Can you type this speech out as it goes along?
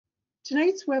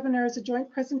Tonight's webinar is a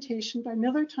joint presentation by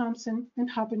Miller Thompson and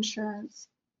Hub Insurance.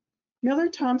 Miller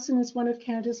Thompson is one of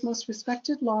Canada's most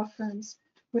respected law firms,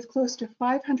 with close to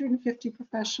 550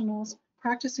 professionals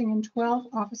practicing in 12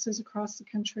 offices across the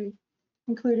country,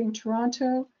 including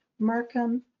Toronto,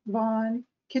 Markham, Vaughan,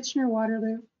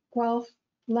 Kitchener-Waterloo, Guelph,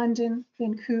 London,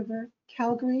 Vancouver,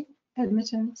 Calgary,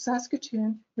 Edmonton,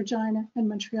 Saskatoon, Regina, and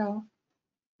Montreal.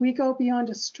 We go beyond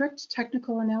a strict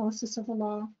technical analysis of the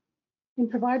law. In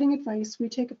providing advice, we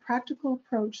take a practical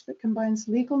approach that combines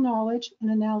legal knowledge and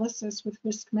analysis with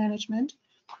risk management,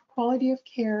 quality of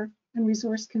care, and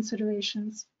resource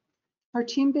considerations. Our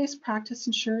team-based practice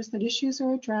ensures that issues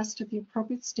are addressed at the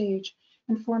appropriate stage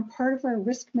and form part of our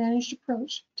risk-managed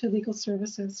approach to legal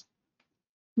services.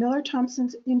 Miller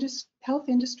Thompson's Health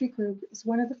Industry Group is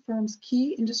one of the firm's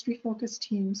key industry-focused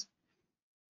teams.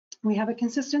 We have a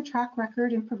consistent track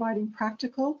record in providing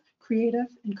practical, creative,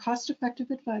 and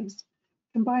cost-effective advice,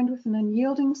 combined with an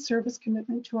unyielding service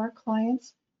commitment to our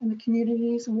clients and the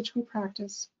communities in which we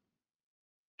practice.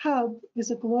 Hub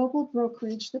is a global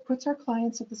brokerage that puts our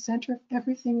clients at the center of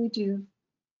everything we do.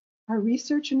 Our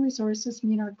research and resources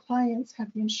mean our clients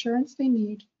have the insurance they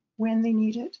need when they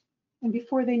need it and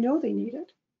before they know they need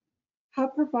it.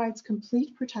 Hub provides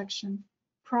complete protection,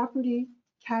 property,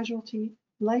 casualty,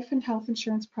 life and health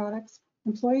insurance products,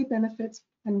 employee benefits,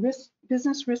 and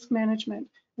business risk management,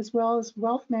 as well as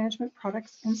wealth management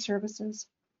products and services.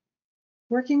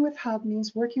 Working with Hub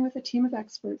means working with a team of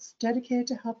experts dedicated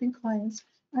to helping clients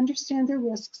understand their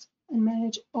risks and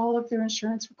manage all of their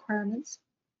insurance requirements.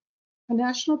 A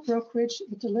national brokerage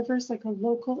that delivers like a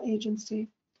local agency.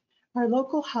 Our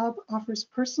local Hub offers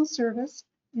personal service,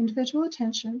 individual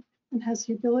attention, and has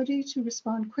the ability to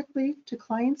respond quickly to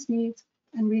clients' needs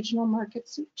and regional market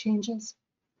changes.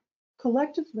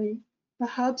 Collectively, the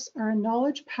Hubs are a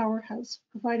knowledge powerhouse,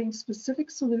 providing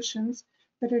specific solutions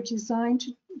that are designed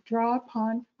to draw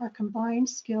upon our combined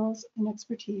skills and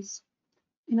expertise.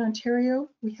 In Ontario,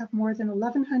 we have more than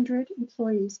 1,100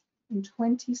 employees in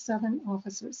 27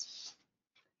 offices.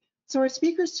 So our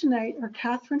speakers tonight are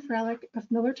Catherine Frelick of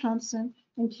Miller Thompson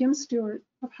and Kim Stewart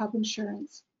of Hub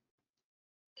Insurance.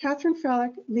 Catherine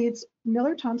Frelick leads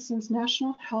Miller Thompson's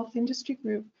National Health Industry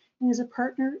Group and is a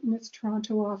partner in its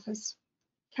Toronto office.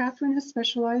 Catherine has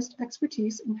specialized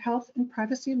expertise in health and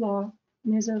privacy law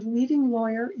and is a leading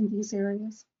lawyer in these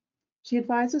areas. She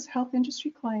advises health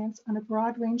industry clients on a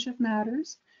broad range of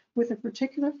matters with a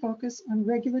particular focus on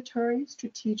regulatory,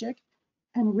 strategic,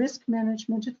 and risk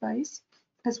management advice,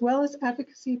 as well as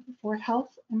advocacy before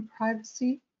health and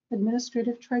privacy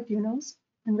administrative tribunals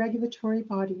and regulatory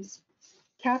bodies.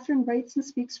 Catherine writes and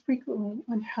speaks frequently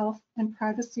on health and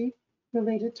privacy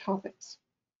related topics.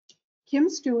 Kim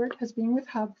Stewart has been with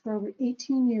Hub for over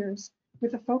 18 years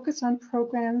with a focus on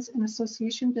programs and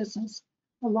association business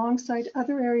alongside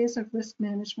other areas of risk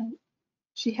management.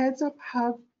 She heads up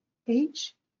Hub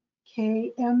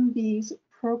HKMB's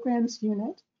programs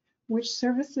unit, which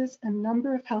services a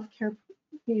number of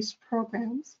healthcare-based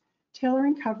programs,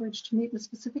 tailoring coverage to meet the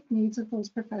specific needs of those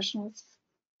professionals.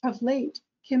 Of late,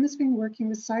 Kim has been working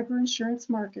with cyber insurance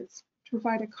markets to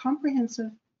provide a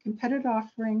comprehensive competitive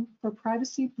offering for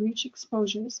privacy breach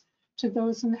exposures to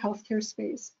those in the healthcare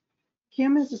space.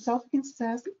 Kim is a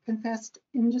self-confessed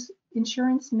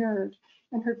insurance nerd,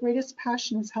 and her greatest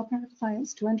passion is helping her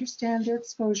clients to understand their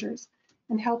exposures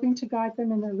and helping to guide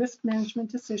them in their risk management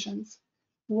decisions.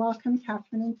 Welcome,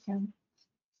 Catherine and Kim.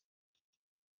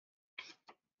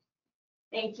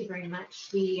 Thank you very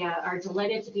much. We are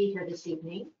delighted to be here this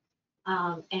evening.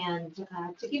 And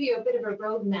to give you a bit of a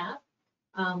roadmap,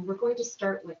 we're going to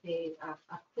start with a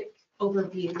quick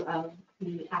overview of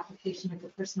the application of the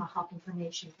Personal Health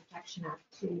Information Protection Act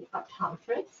to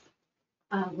optometrists.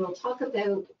 We'll talk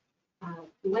about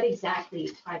what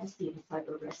exactly privacy and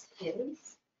cyber risk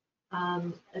is,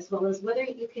 as well as whether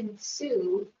you can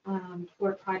sue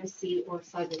for privacy or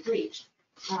cyber breach.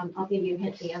 I'll give you a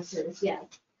hint, the answer is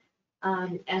yes.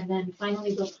 And then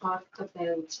finally, we'll talk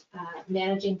about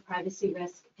managing privacy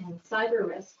risk and cyber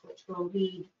risk, which will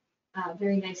lead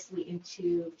very nicely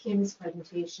into Kim's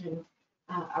presentation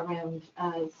around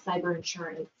cyber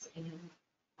insurance and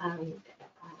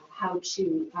how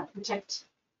to protect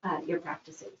your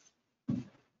practices.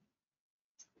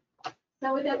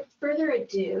 So without further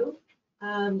ado,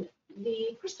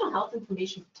 the Personal Health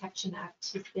Information Protection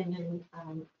Act has been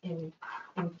in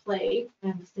play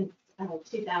since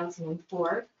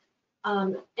 2004,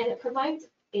 and it provides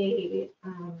a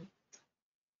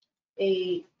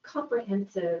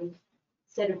comprehensive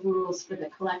set of rules for the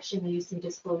collection, use, and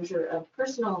disclosure of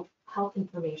personal health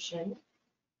information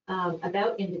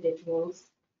about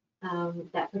individuals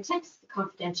that protects the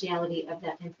confidentiality of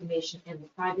that information and the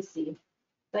privacy,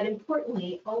 but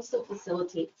importantly, also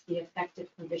facilitates the effective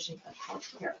provision of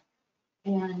healthcare.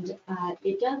 And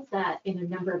it does that in a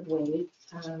number of ways,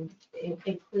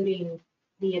 including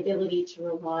the ability to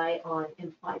rely on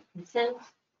implied consent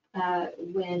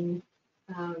when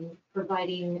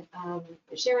providing,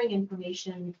 sharing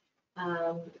information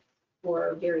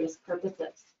for various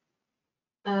purposes.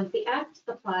 The Act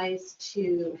applies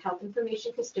to health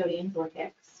information custodians, or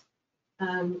HICs,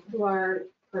 who are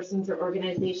persons or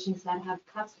organizations that have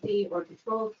custody or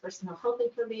control of personal health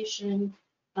information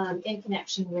in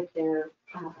connection with their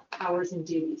powers and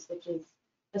duties, which is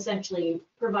essentially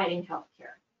providing health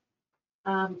care.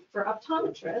 For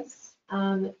optometrists,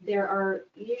 there are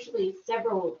usually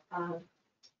several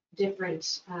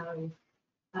different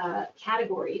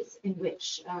categories in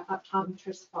which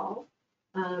optometrists fall,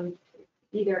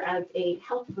 either as a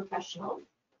health professional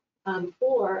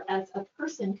or as a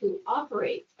person who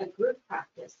operates a group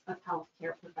practice of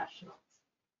healthcare professionals.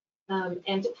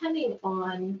 And depending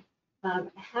on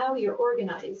how you're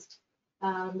organized,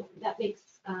 that makes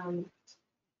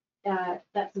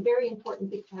that's very important,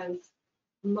 because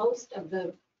most of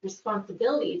the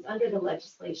responsibilities under the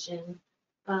legislation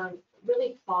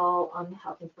really fall on the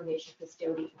health information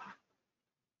custodian.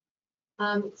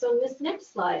 So in this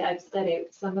next slide, I've set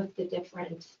out some of the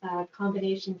different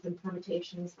combinations and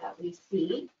permutations that we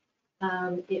see.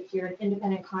 If you're an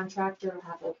independent contractor or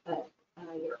have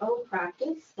your own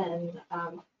practice, then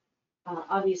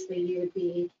obviously you would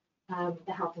be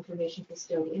the health information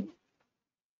custodian.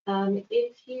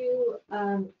 If you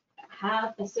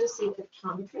have associate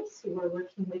optometrists who are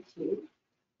working with you,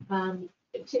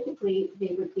 typically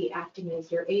they would be acting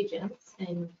as your agents,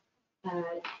 and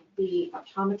the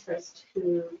optometrist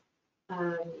who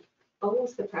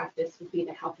owns the practice would be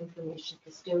the health information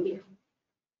custodian.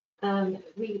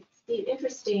 We see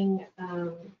interesting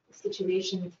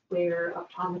situations where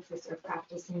optometrists are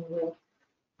practicing with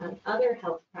other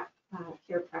health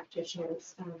care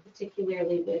practitioners,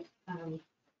 particularly with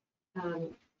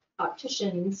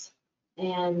opticians,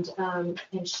 and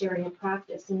sharing a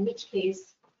practice, in which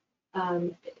case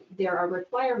there are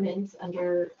requirements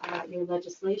under your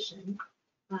legislation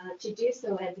to do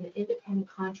so as an independent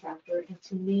contractor and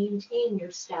to maintain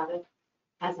your status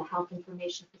as a health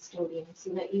information custodian, so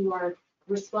that you are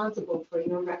responsible for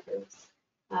your records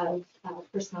of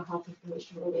personal health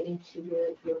information relating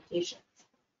to your patients.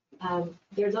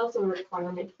 There's also a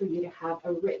requirement for you to have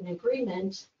a written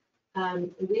agreement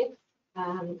with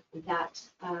that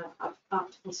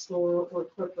optical store or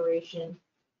corporation,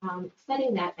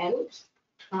 setting that out,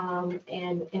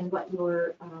 and what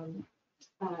you're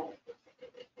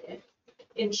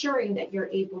ensuring that you're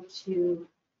able to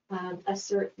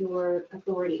assert your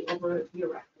authority over your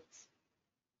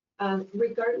records.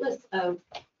 Regardless of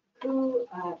who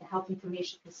the health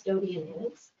information custodian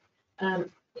is,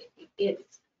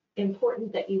 it's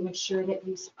important that you ensure that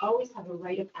you always have a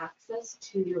right of access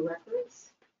to your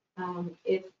records,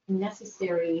 if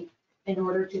necessary, in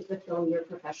order to fulfill your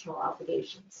professional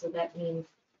obligations. So that means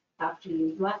after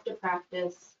you've left a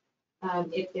practice,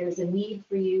 if there's a need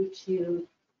for you to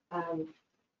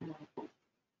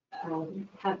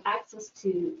have access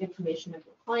to information of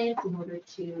your clients in order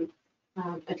to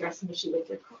address an issue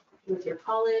with your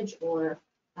college, or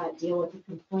deal with a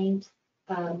complaint,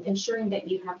 ensuring that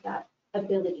you have that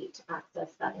ability to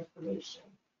access that information.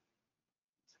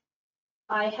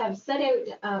 I have set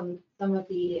out some of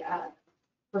the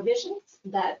provisions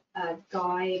that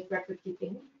guide record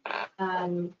keeping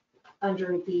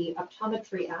under the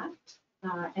Optometry Act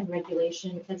and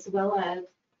regulation, as well as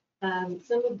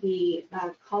some of the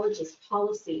college's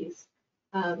policies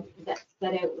that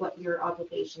set out what your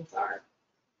obligations are.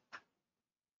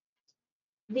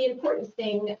 The important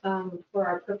thing for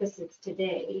our purposes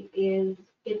today is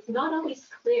it's not always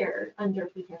clear under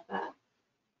PHFA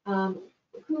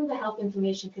who the health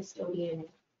information custodian is.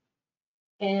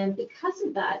 And because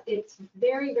of that, it's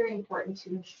very, very important to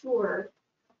ensure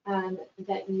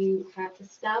that you have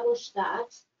established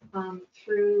that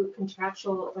through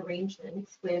contractual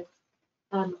arrangements with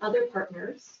other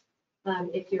partners,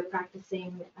 if you're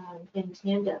practicing in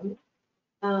tandem,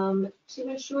 to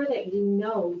ensure that you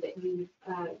know that you've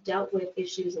dealt with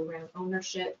issues around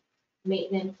ownership,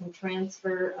 maintenance, and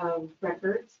transfer of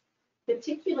records,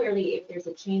 particularly if there's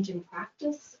a change in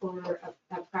practice or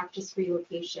a practice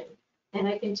relocation. And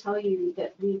I can tell you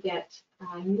that we get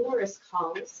numerous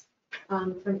calls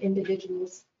from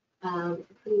individuals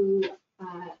who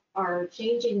are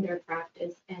changing their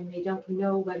practice, and they don't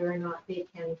know whether or not they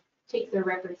can take their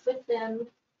records with them,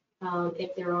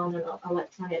 if they're on an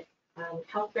electronic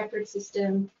health record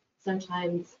system,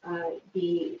 Sometimes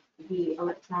the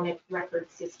electronic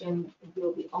record system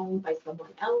will be owned by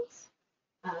someone else.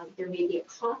 There may be a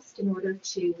cost in order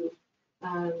to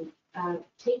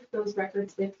take those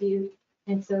records with you.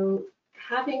 And so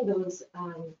having those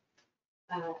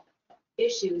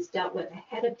issues dealt with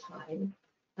ahead of time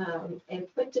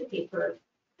and put to paper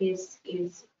is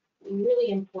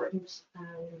really important,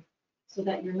 so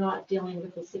that you're not dealing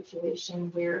with a situation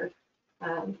where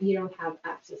you don't have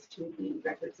access to the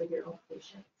records of your own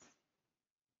patients.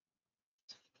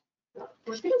 So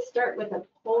we're going to start with a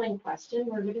polling question.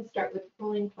 We're going to start with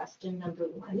polling question number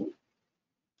 1.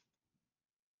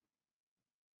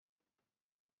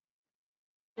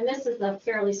 And this is a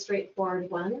fairly straightforward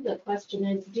one. The question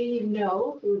is, do you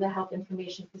know who the health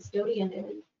information custodian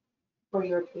is for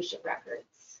your patient records?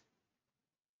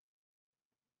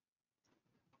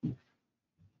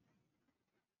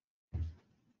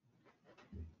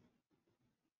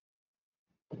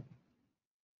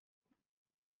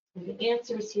 And the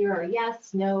answers here are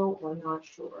yes, no, or not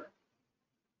sure.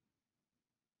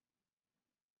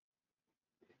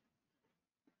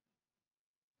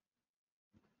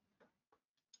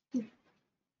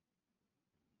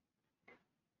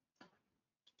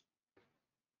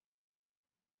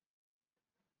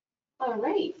 All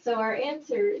right, so our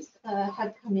answers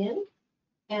have come in,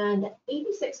 and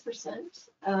 86%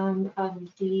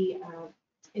 of the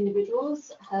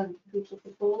individuals who took the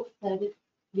poll said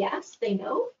yes, they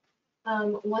know.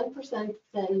 1%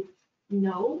 says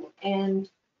no, and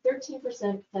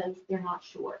 13% says they're not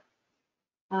sure.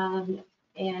 And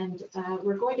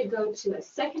we're going to go to a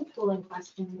second polling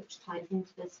question, which ties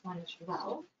into this one as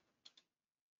well.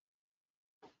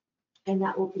 And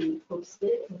that will be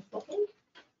posted in a second.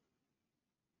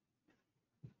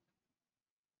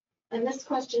 And this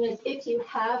question is, if you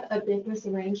have a business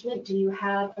arrangement, do you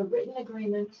have a written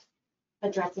agreement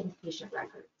addressing patient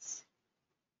records?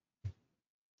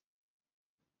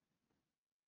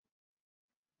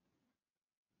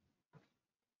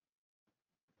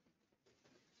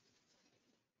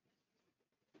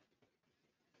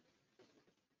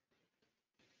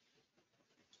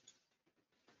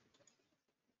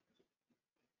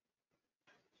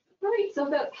 All right, so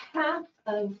about half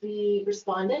of the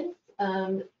respondents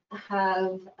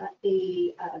have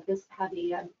a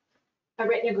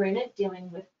written agreement dealing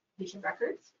with patient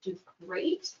records, which is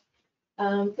great.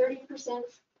 30%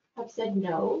 have said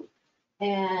no,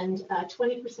 and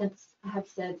 20% have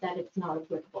said that it's not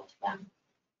applicable to them.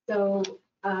 So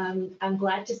I'm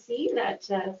glad to see that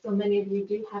so many of you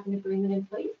do have an agreement in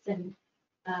place, and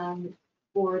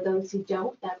for those who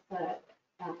don't, that's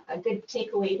a good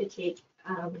takeaway to take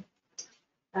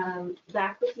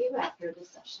back with you after the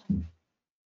session.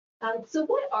 So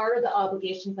what are the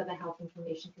obligations of a health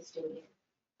information custodian?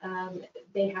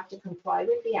 They have to comply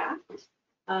with the Act.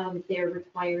 They're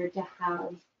required to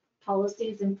have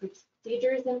policies and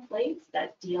procedures in place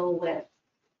that deal with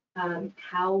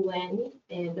how, when,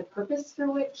 and the purpose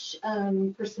for which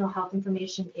personal health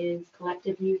information is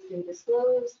collected, used, and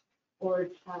disclosed, or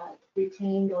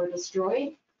retained or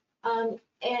destroyed. And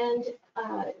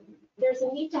there's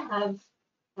a need to have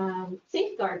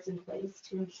safeguards in place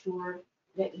to ensure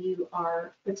that you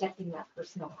are protecting that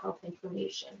personal health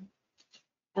information.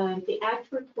 The Act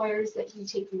requires that you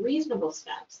take reasonable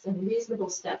steps, and reasonable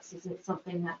steps isn't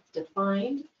something that's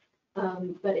defined,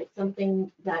 but it's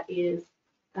something that is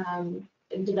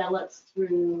developed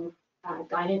through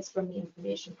guidance from the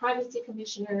Information Privacy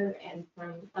Commissioner and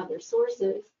from other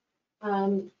sources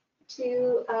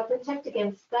to protect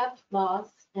against theft, loss,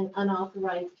 and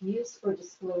unauthorized use or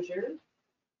disclosure,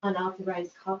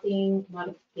 unauthorized copying,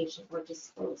 modification, or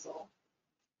disposal.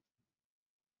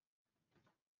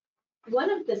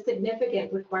 One of the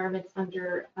significant requirements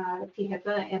under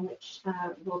PHIPAA, and which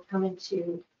will come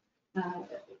into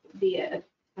be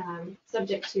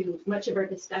subject to much of our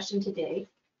discussion today,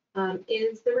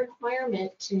 is the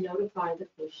requirement to notify the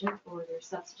patient or their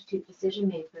substitute decision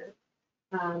maker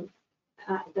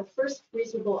the first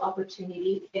reasonable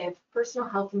opportunity if personal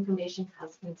health information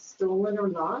has been stolen or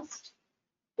lost,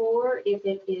 or if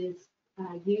it is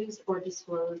used or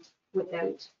disclosed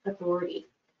without authority.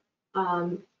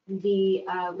 The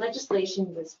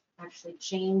legislation was actually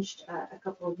changed a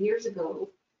couple of years ago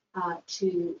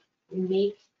to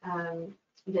make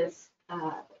this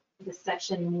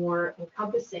section more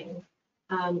encompassing.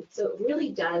 So it really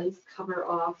does cover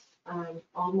off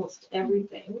almost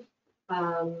everything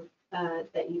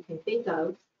that you can think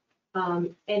of,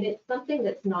 and it's something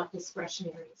that's not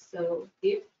discretionary. So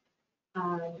if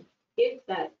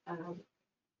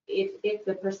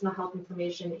the personal health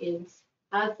information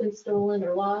has been stolen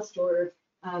or lost, or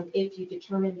if you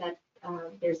determine that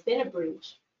there's been a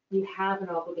breach, you have an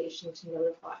obligation to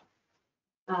notify.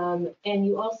 And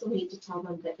you also need to tell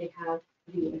them that they have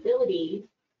the ability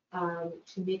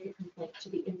to make a complaint to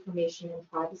the Information and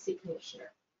Privacy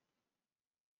Commissioner.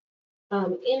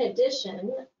 In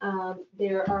addition,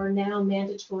 there are now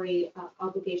mandatory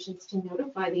obligations to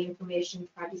notify the Information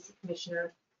and Privacy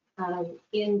Commissioner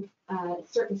in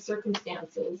certain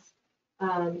circumstances,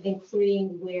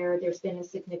 including where there's been a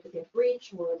significant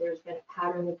breach or there's been a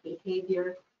pattern of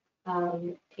behavior.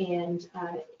 And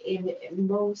in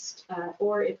most,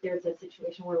 or if there's a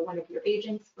situation where one of your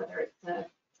agents, whether it's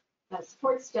a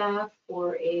support staff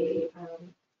or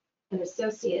an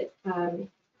associate,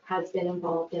 has been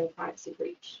involved in a privacy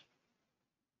breach.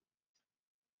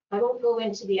 I won't go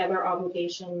into the other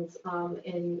obligations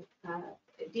in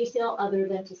detail, other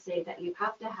than to say that you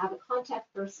have to have a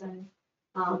contact person,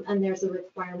 and there's a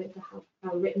requirement to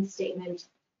have a written statement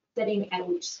setting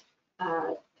out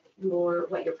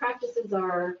what your practices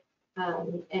are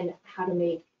and how to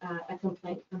make a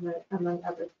complaint, among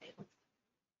other things.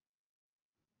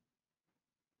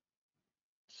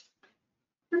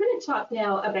 We're going to talk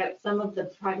now about some of the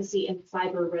privacy and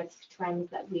cyber risk trends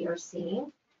that we are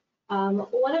seeing.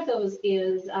 One of those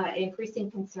is increasing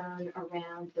concern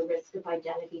around the risk of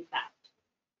identity theft.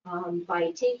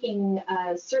 By taking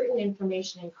certain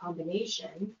information in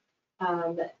combination,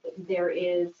 there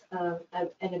is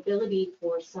an ability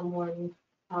for someone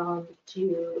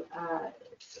to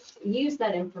use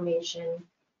that information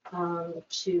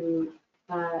to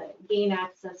gain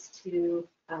access to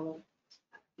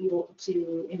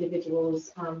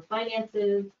individuals'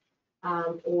 finances,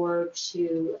 or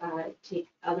to take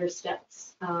other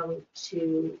steps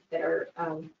to their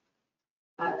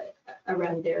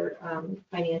around their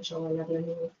financial and other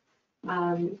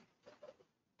needs.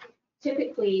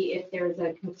 Typically, if there's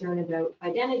a concern about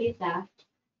identity theft,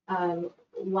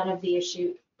 one of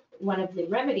the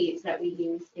remedies that we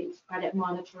use is credit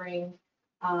monitoring,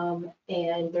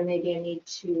 and there may be a need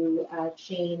to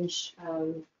change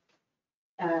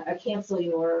cancel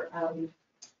your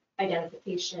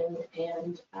identification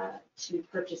and to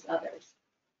purchase others.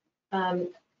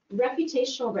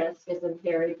 Reputational risk is a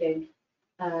very big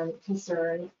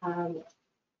concern.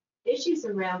 Issues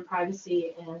around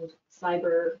privacy and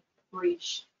cyber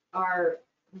breach are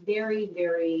very,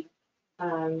 very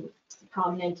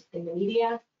prominent in the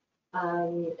media.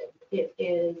 It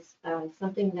is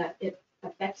something that it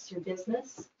affects your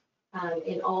business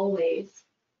in all ways,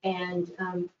 and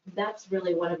that's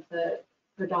really one of the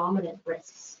predominant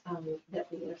risks that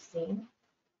we are seeing,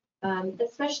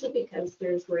 especially because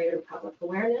there's greater public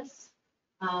awareness,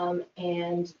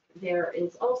 and there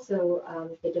is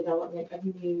also the development of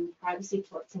new privacy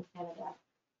torts in Canada,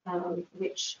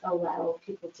 which allow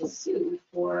people to sue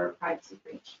for privacy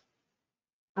breach.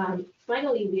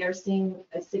 Finally, we are seeing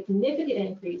a significant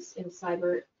increase in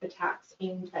cyber attacks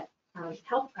aimed at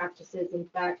health practices. In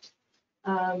fact,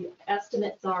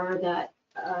 estimates are that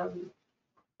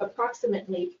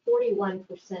approximately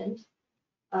 41%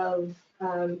 of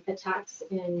attacks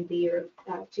in the year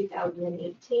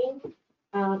 2018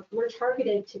 were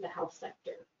targeted to the health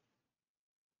sector.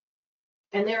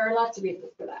 And there are lots of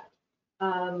reasons for that.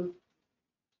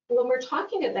 When we're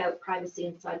talking about privacy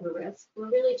and cyber risk, we're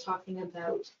really talking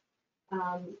about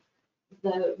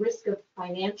the risk of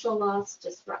financial loss,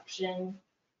 disruption,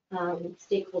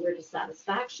 stakeholder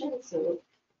dissatisfaction, so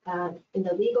in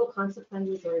the legal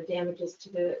consequences or damages to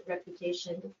the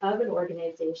reputation of an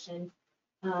organization,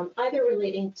 either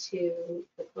relating to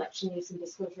the collection, use, and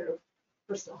disclosure of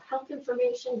personal health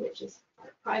information, which is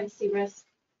our privacy risk,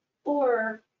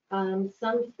 or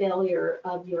some failure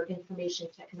of your information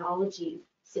technology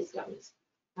systems,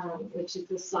 which is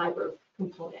the cyber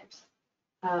component.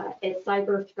 A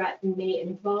cyber threat may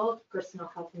involve personal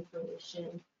health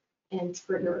information and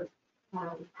trigger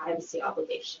privacy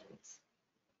obligations.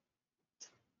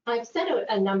 I've set out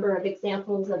a number of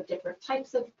examples of different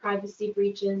types of privacy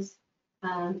breaches.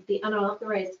 The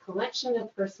unauthorized collection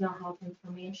of personal health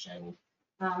information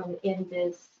in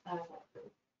this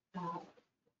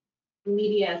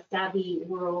media savvy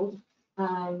world,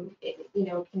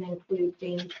 can include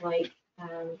things like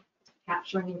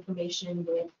capturing information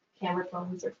with camera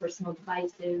phones or personal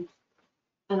devices.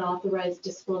 Unauthorized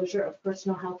disclosure of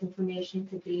personal health information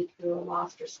could be through a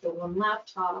lost or stolen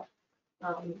laptop.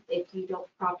 If you don't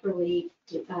properly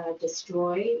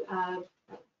destroy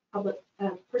public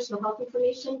personal health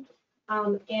information,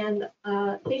 and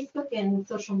Facebook and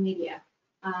social media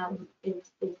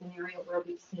is an area where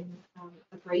we've seen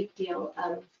a great deal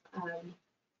of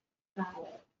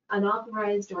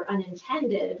unauthorized or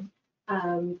unintended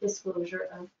disclosure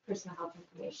of personal health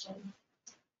information.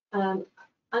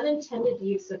 unintended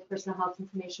use of personal health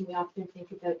information, we often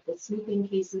think about the snooping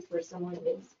cases where someone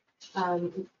is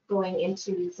going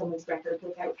into someone's record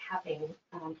without having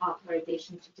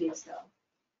authorization to do so.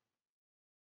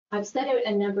 I've set out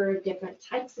a number of different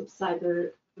types of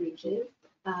cyber breaches.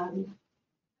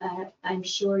 I'm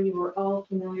sure you are all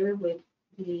familiar with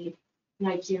the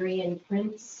Nigerian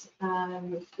prince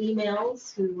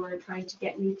emails who were trying to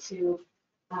get you to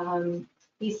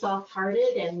be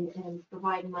soft-hearted and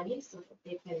provide money so that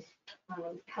they can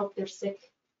help their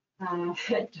sick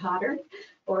daughter,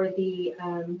 or the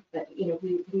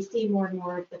we see more and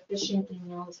more of the phishing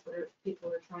emails where people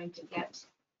are trying to get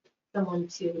someone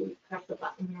to press a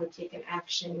button or take an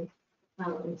action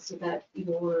so that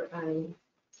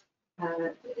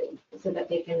so that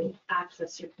they can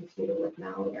access your computer with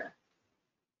malware.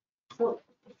 So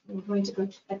I'm going to go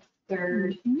to the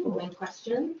third polling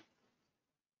question.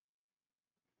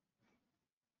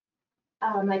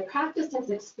 My practice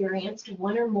has experienced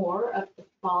one or more of the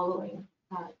following.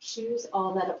 Choose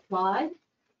all that apply.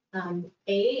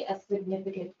 A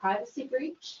significant privacy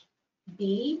breach.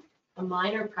 B, a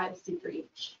minor privacy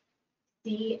breach.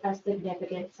 C, a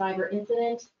significant cyber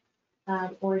incident.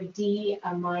 Or D,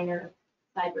 a minor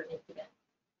cyber incident.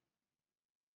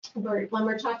 When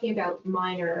we're talking about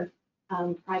minor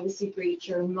privacy breach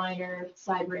or minor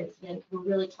cyber incident, we're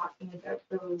really talking about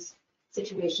those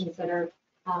situations that are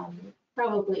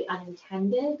probably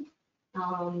unintended,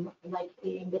 like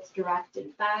a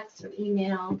misdirected fax or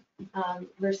email,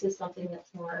 versus something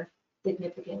that's more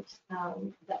significant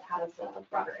that has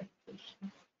broader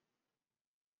implications.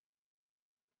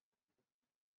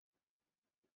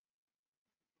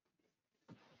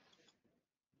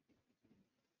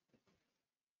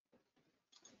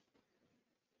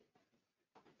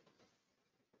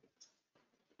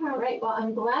 All right, well,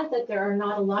 I'm glad that there are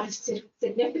not a lot of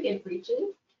significant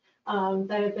breaches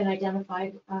that have been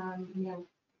identified.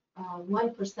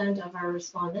 1% of our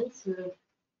respondents who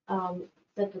have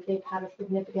said that they've had a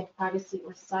significant privacy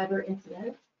or cyber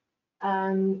incident.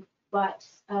 But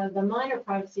the minor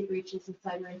privacy breaches and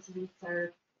cyber incidents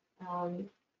are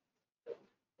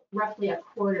roughly a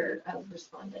quarter of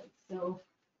respondents. So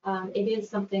it is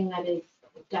something that is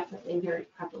definitely very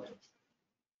prevalent.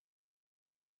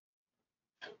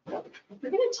 We're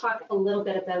going to talk a little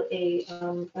bit about a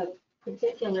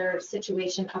particular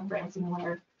situation of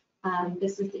ransomware.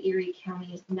 This is the Erie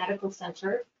County Medical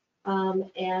Center,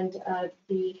 and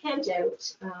the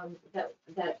handout that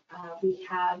we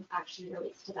have actually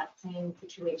relates to that same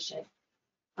situation.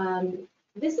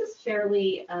 This is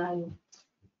fairly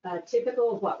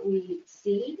typical of what we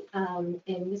see.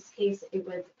 In this case, it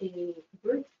was a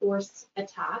brute force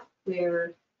attack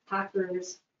where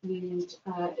hackers used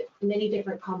many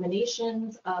different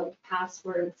combinations of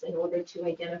passwords in order to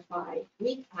identify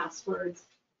weak passwords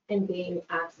and gain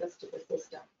access to the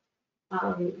system.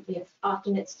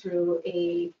 Often it's through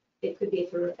it could be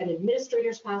through an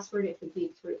administrator's password, it could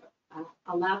be through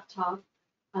a laptop,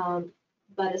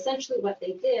 but essentially what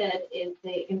they did is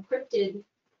they encrypted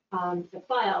the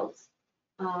files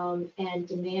and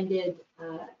demanded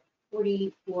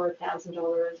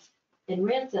 $44,000 in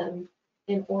ransom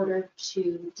in order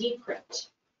to decrypt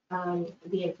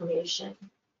the information.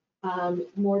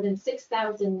 More than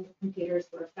 6,000 computers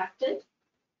were affected,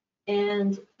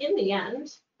 and in the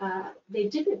end, they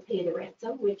didn't pay the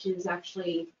ransom, which is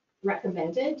actually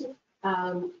recommended.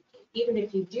 Even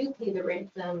if you do pay the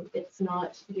ransom, it's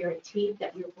not guaranteed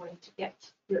that you're going to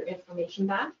get your information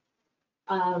back.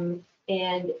 And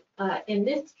in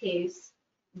this case,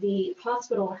 the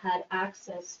hospital had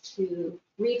access to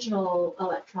regional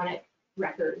electronic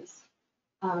records.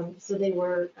 So they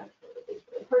were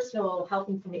personal health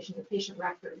information, the patient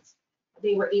records.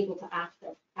 They were able to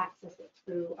access it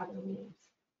through other means.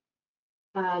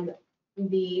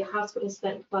 The hospital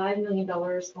spent $5 million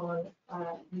on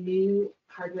new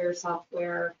hardware,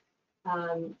 software,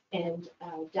 and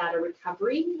data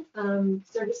recovery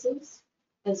services,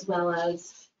 as well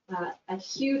as a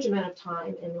huge amount of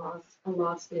time and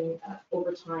loss in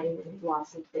overtime and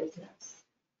loss of business.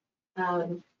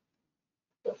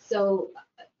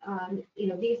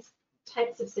 These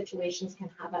types of situations can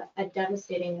have a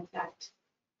devastating effect,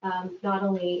 not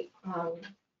only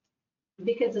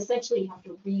because essentially you have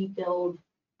to rebuild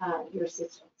your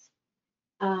systems.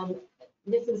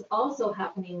 This is also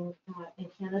happening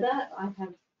in Canada. I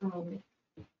have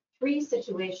 3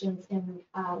 situations in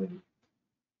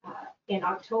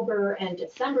October and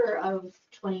December of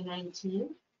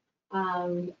 2019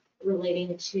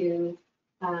 relating to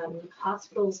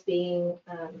hospitals being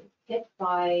hit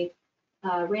by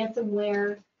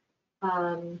ransomware,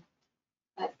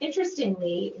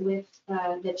 Interestingly, with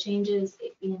the changes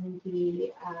in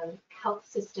the health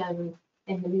system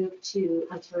and the move to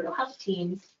Ontario health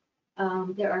teams,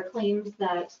 there are claims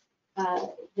that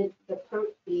the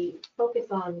focus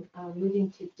on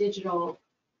moving to digital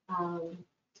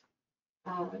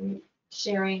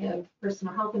sharing of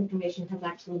personal health information has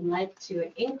actually led to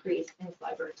an increase in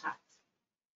cyber attacks.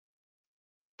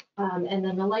 And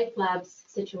then the Life Labs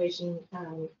situation,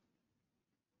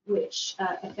 which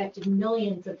affected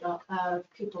millions of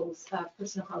people's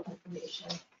personal health information,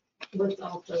 was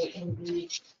also in the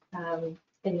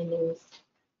news.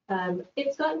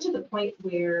 It's gotten to the point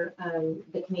where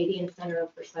the Canadian Centre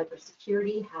for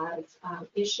Cybersecurity has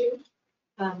issued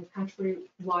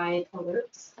countrywide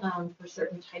alerts for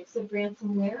certain types of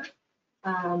ransomware,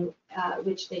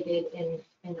 which they did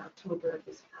in October of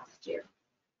this past year.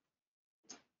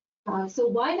 So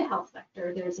why the health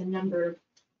sector? There's a number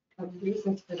of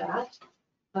reasons for that.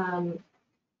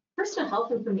 Personal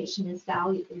health information is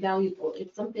valuable.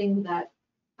 It's something that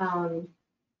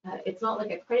it's not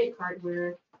like a credit card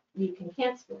where you can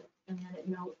cancel it and then it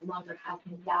no longer has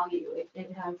any value.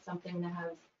 It has something that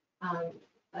has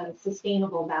a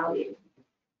sustainable value.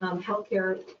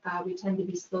 Healthcare, we tend to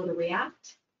be slow to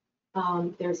react.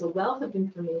 There's a wealth of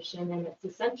information and it's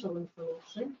essential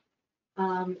information,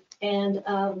 and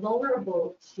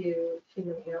vulnerable to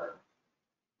human error.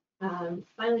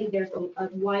 Finally, there's a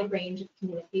wide range of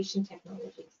communication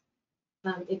technologies.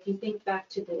 If you think back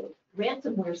to the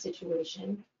ransomware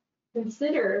situation,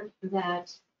 consider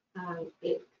that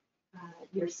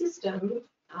your system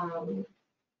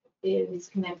is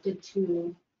connected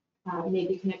to, may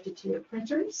be connected to your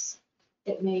printers,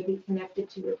 it may be connected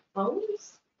to your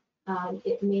phones,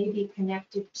 it may be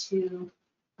connected to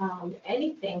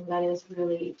anything that is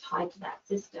really tied to that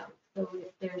system. So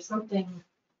if there's something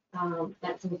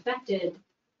that's infected,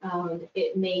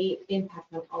 it may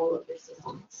impact on all of your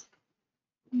systems.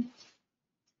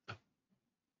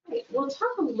 Right. We'll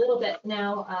talk a little bit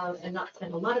now and not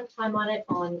spend a lot of time on it,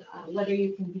 on whether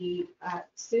you can be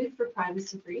sued for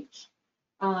privacy breach.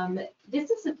 This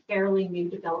is a fairly new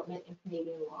development in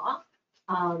Canadian law.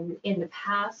 In the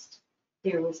past,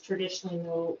 there was traditionally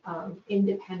no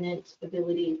independent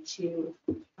ability to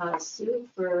sue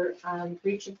for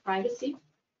breach of privacy,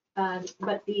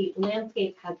 but the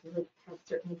landscape has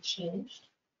certainly changed.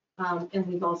 And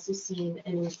we've also seen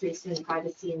an increase in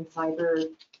privacy and cyber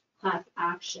class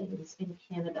actions in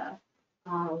Canada.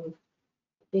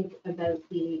 Think about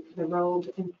the rogue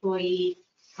employee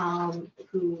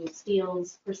who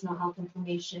steals personal health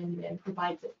information and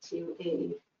provides it to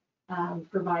a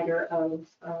provider of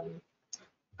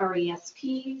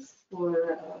RESPs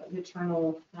for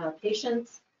maternal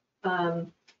patients,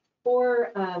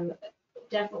 or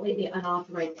definitely the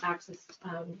unauthorized access,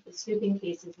 the snooping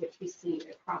cases which we see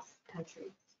across the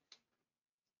country.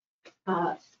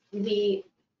 The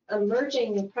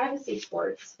emerging privacy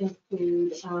torts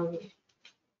include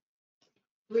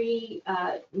 3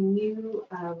 new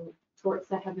torts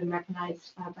that have been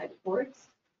recognized by the courts.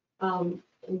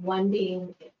 One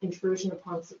being intrusion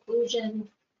upon seclusion,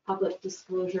 public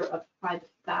disclosure of private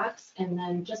facts, and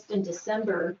then just in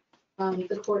December,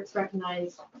 the courts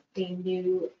recognized a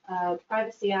new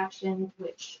privacy action,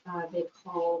 which they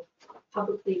call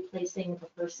publicly placing a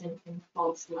person in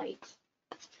false light.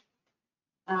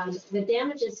 The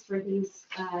damages for these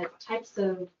types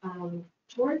of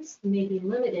torts may be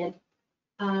limited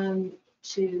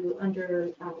to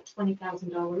under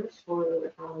 $20,000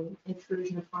 for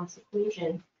intrusion upon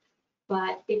seclusion.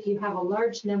 But if you have a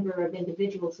large number of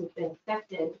individuals who've been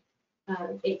affected,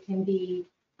 it can be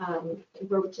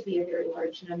grow to be a very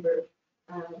large number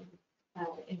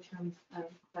in terms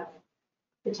of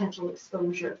potential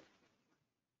exposure.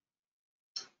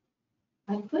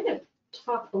 I'm going to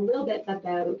talk a little bit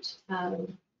about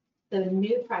the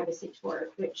new privacy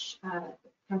tort, which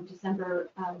from December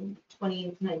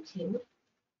 2019.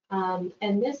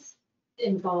 And this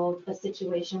involved a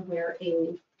situation where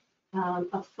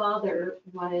a father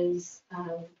was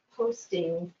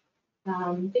posting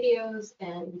videos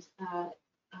and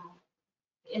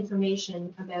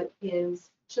information about his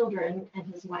children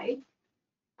and his wife,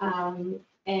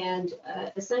 and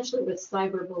essentially was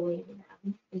cyberbullying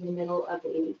them in the middle of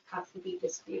a custody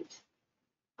dispute.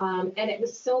 And it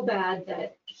was so bad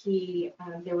that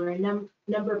there were a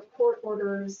number of court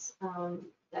orders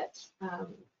that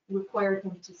required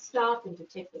him to stop and to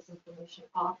take this information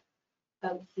off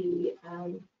of the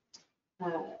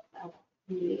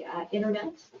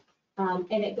internet.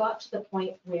 And it got to the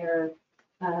point where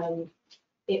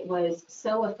it was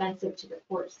so offensive to the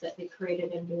courts that they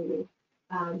created a new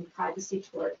privacy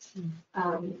torts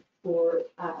for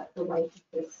the life of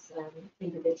this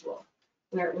individual,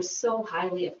 where it was so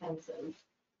highly offensive.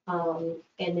 And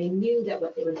they knew that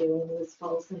what they were doing was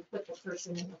false and put the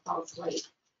person in a false light,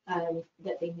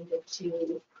 that they needed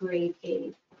to create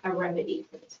a remedy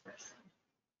for this person.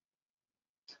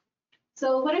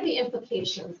 So what are the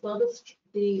implications? Well,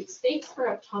 the stakes for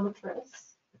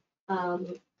optometrists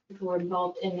who are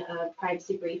involved in a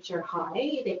privacy breach are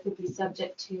high. They could be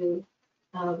subject to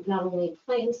not only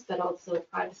claims, but also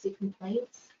privacy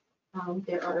complaints.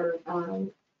 There are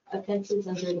offenses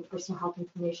under the Personal Health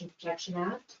Information Protection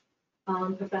Act,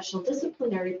 professional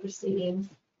disciplinary proceedings,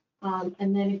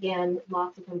 and then again,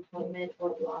 loss of employment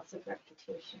or loss of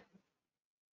reputation.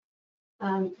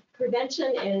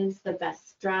 Prevention is the best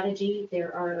strategy.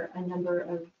 There are a number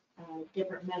of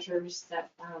different measures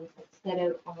that are set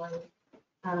out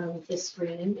on the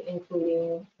screen,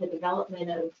 including the development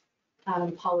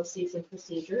of policies and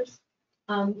procedures.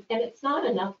 And it's not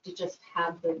enough to just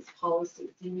have those policies.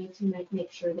 You need to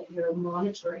make sure that you're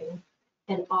monitoring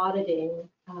and auditing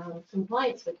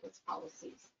compliance with those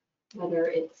policies, whether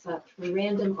it's through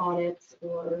random audits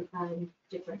or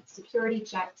different security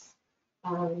checks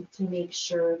to make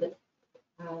sure that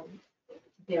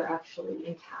they're actually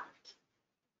intact.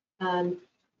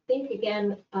 Think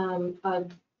again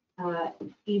of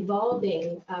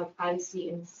evolving privacy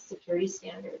and security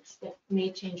standards that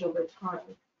may change over time.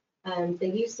 The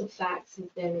use of fax has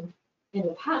been, in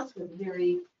the past, was a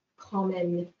very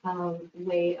common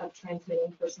way of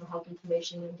transmitting personal health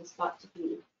information and was thought to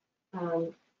be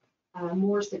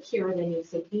more secure than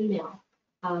use of email.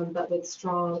 But with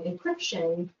strong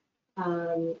encryption,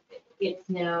 it's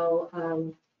now,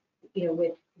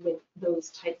 with those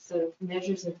types of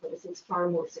measures in place, it's far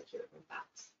more secure than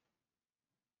fax.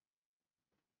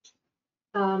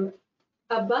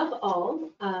 Above all,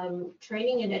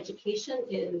 training and education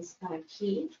is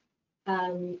key,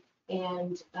 and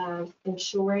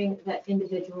ensuring that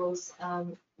individuals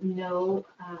know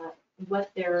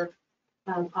what their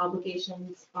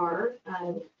obligations are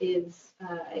is,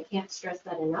 I can't stress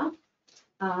that enough,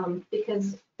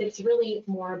 because it's really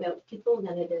more about people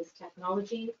than it is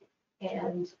technology,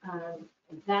 and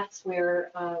that's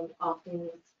where often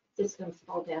systems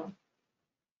fall down.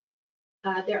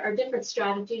 There are different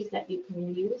strategies that you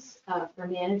can use for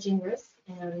managing risk,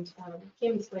 and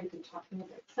Kim is going to be talking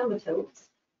about some of those.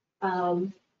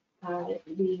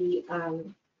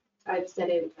 I've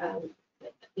said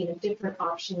different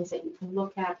options that you can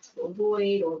look at to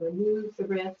avoid or remove the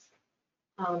risk,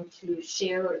 to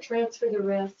share or transfer the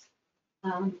risk,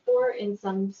 or in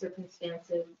some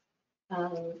circumstances,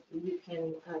 you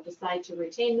can decide to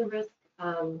retain the risk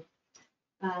and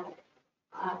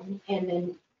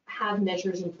then have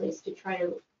measures in place to try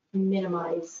to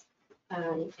minimize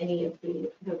any of the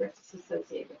risks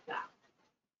associated with that.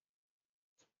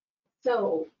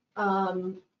 So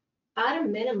at a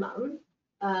minimum,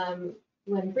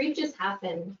 when breaches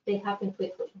happen, they happen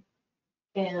quickly.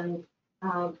 And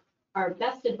our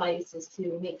best advice is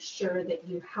to make sure that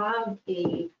you have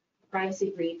a privacy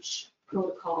breach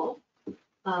protocol,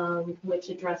 which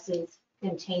addresses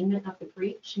containment of the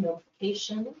breach,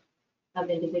 notification of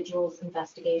individuals,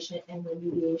 investigation, and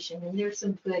remediation. And there's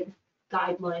some good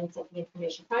guidelines that the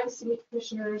Information Privacy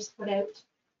Commissioners put out,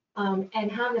 and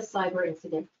have a cyber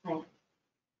incident plan.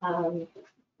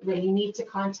 When you need to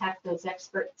contact those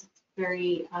experts, it's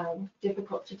very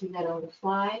difficult to do that on the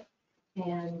fly.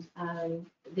 And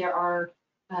there are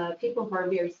people who are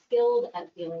very skilled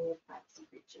at dealing with privacy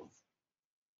breaches.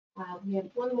 We have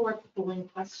one more polling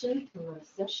question from our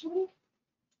session.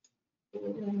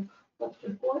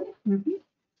 Question 4. Mm-hmm.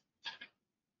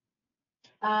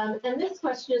 And this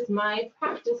question is, my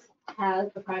practice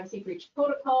has a privacy breach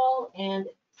protocol and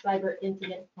cyber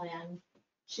incident plan.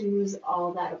 Choose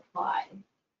all that apply.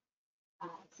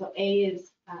 So A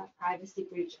is privacy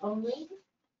breach only.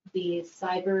 B is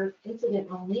cyber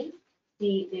incident only.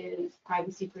 C is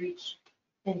privacy breach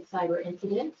and cyber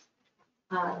incident.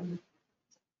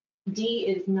 D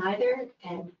is neither,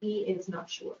 and E is not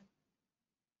sure.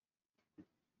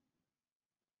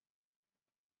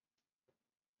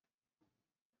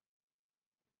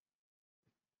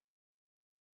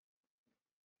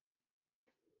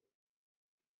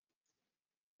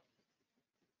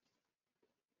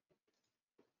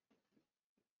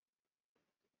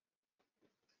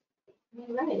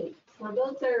 All right, so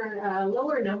those are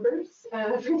lower numbers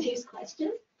for these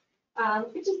questions,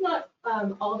 which is not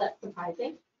all that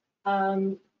surprising,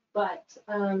 but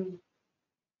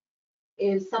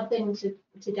is something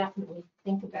to definitely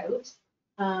think about,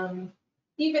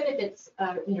 even if it's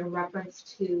reference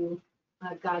to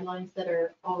guidelines that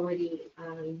are already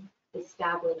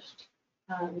established.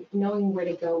 Knowing where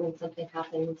to go when something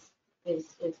happens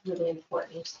is really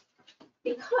important,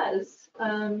 because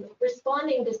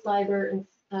responding to cyber and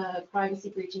privacy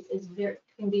breaches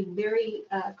can be very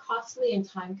costly and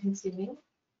time consuming.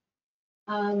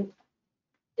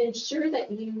 Ensure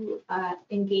that you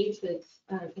engage with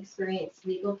experienced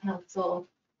legal counsel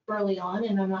early on,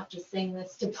 and I'm not just saying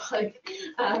this to plug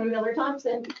Miller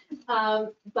Thompson,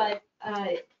 but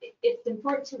it's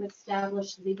important to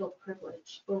establish legal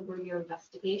privilege over your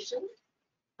investigation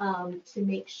to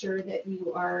make sure that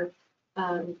you are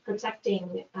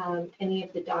protecting any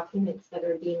of the documents that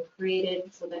are being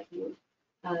created, so that you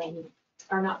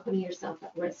are not putting yourself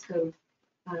at risk of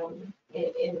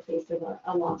in the face of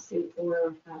a lawsuit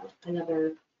or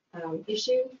another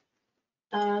issue.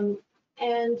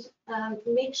 And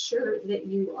make sure that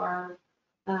you are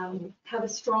have a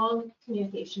strong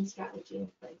communication strategy in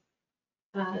place,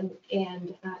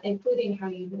 and including how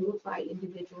you notify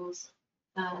individuals,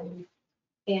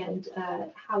 and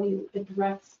how you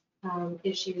address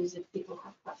issues if people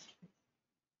have questions.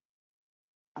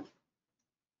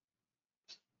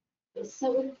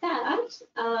 So with that,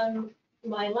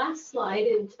 my last slide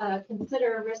is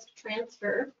consider risk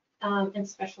transfer and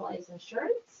specialized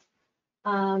insurance.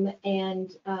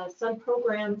 Some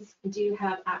programs do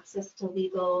have access to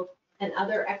legal and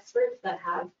other experts that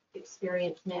have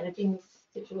experience managing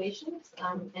situations,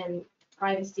 and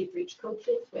privacy breach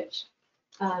coaches, which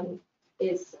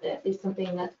is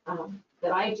something that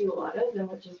that I do a lot of, and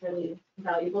which is really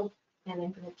valuable. And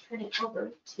I'm going to turn it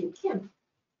over to Kim.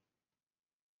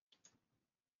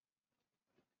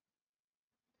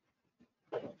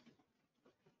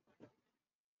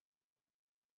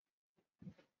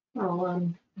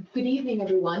 Well, good evening,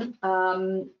 everyone.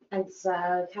 As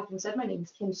Catherine said, my name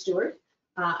is Kim Stewart,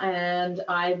 and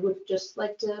I would just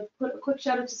like to put a quick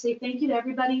shout out to say thank you to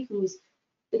everybody who's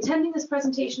attending this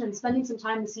presentation and spending some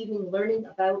time this evening learning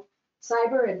about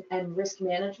cyber and risk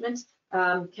management.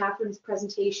 Catherine's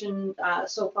presentation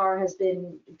so far has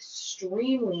been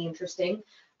extremely interesting,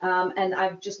 and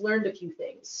I've just learned a few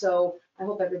things. So I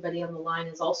hope everybody on the line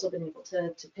has also been able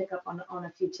to pick up on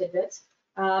a few tidbits.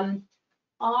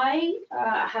 I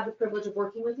have the privilege of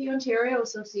working with the Ontario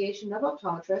Association of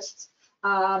Optometrists,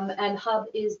 and HUB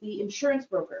is the insurance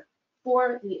broker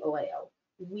for the OAO.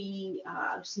 We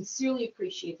sincerely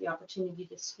appreciate the opportunity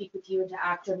to speak with you and to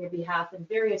act on your behalf in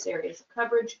various areas of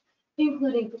coverage,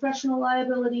 including professional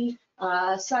liability,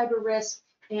 cyber risk,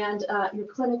 and your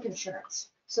clinic insurance.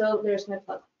 So there's my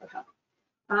plug for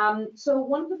HUB. So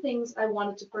one of the things I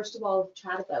wanted to first of all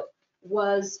chat about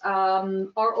was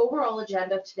our overall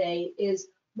agenda today is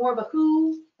more of a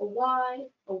who, a why,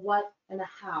 a what, and a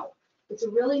how. It's a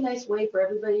really nice way for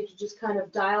everybody to just kind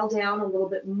of dial down a little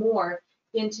bit more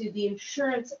into the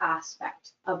insurance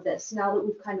aspect of this, now that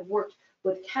we've kind of worked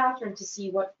with Catherine to see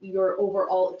what your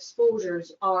overall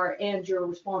exposures are and your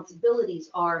responsibilities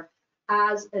are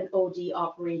as an OD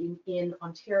operating in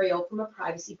Ontario from a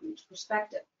privacy breach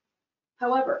perspective.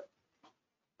 However,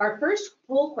 our first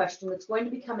poll question that's going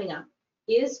to be coming up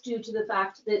is due to the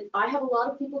fact that I have a lot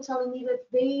of people telling me that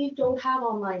they don't have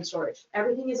online storage.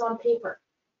 Everything is on paper.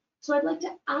 So I'd like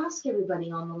to ask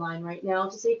everybody on the line right now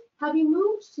to say, have you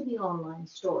moved to the online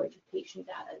storage of patient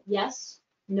data? Yes,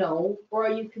 no, or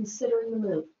are you considering the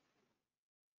move?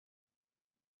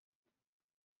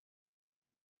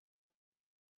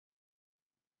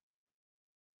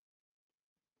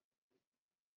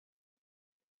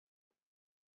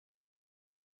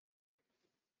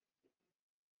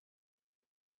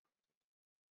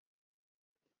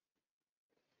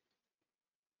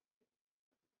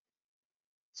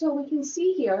 So we can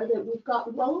see here that we've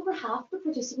got well over half the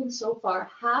participants so far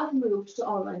have moved to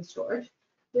online storage.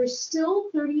 There's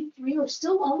still 33, or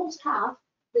still almost half,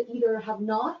 that either have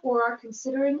not or are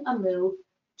considering a move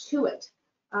to it.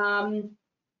 The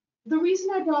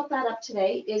reason I brought that up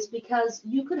today is because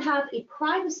you could have a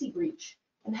privacy breach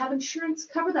and have insurance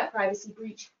cover that privacy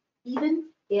breach even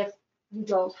if you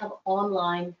don't have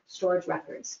online storage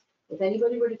records. If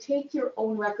anybody were to take your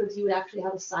own records, you would actually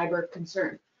have a cyber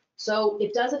concern. So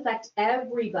it does affect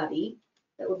everybody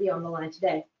that would be on the line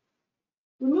today.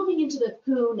 We're moving into the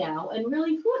who now, and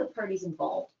really who are the parties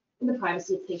involved in the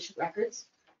privacy of patient records?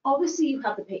 Obviously, you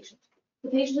have the patient.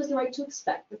 The patient has the right to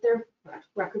expect that their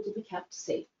records will be kept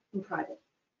safe and private.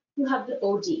 You have the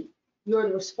OD. You're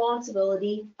the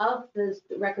responsibility of the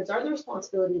records are the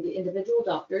responsibility of the individual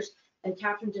doctors, and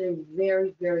Catherine did a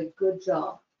very, very good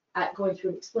job at going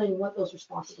through and explaining what those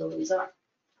responsibilities are.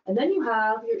 And then you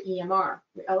have your EMR,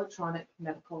 your electronic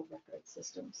medical record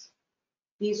systems.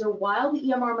 These are, while the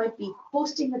EMR might be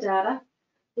hosting the data,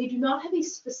 They do not have a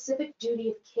specific duty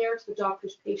of care to the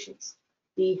doctor's patients.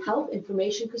 The health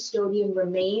information custodian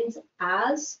remains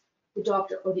as the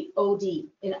doctor or the OD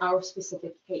in our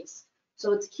specific case.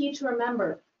 So it's key to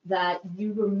remember that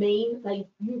you remain, like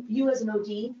you as an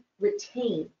OD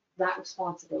retain that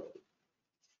responsibility.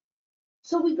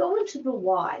 So we go into the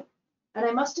why. And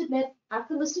I must admit,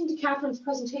 after listening to Catherine's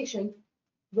presentation,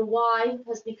 the why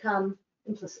has become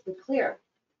implicitly clear.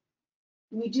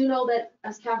 We do know that,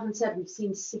 as Catherine said, we've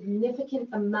seen significant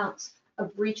amounts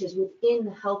of breaches within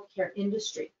the healthcare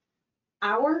industry.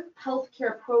 Our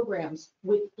healthcare programs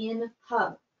within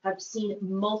Hub have seen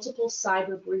multiple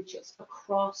cyber breaches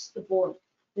across the board.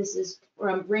 This is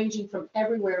ranging from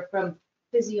everywhere from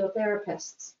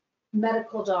physiotherapists,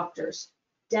 medical doctors,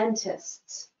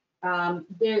 dentists,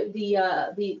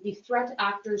 the threat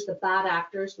actors, the bad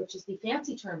actors, which is the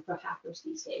fancy term for hackers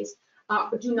these days,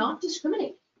 do not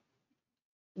discriminate.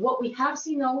 What we have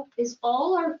seen though is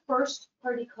all our first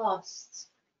party costs,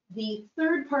 the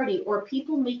third party or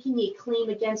people making a claim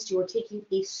against you or taking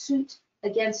a suit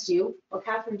against you, or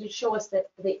Catherine did show us that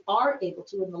they are able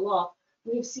to in the law,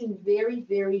 we have seen very,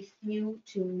 very few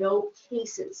to no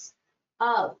cases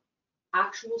of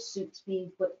actual suits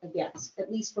being put against,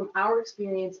 at least from our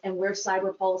experience and where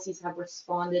cyber policies have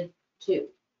responded to.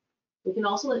 We can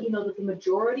also let you know that the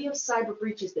majority of cyber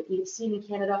breaches that we have seen in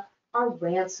Canada are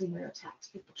ransomware attacks,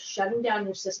 people shutting down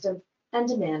your system and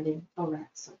demanding a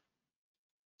ransom.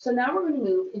 So now we're going to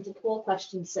move into poll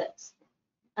question 6.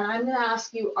 And I'm going to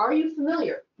ask you, are you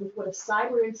familiar with what a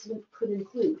cyber incident could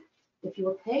include? If you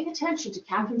were paying attention to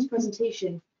Catherine's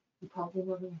presentation, you probably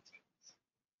know the answer.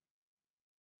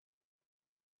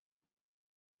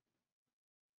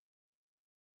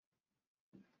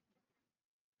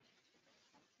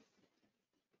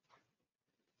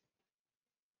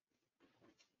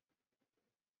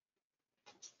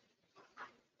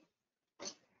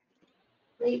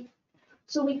 Great.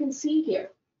 So we can see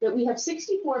here that we have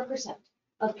 64%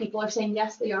 of people are saying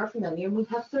yes, they are familiar, and we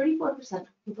have 34% of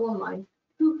people online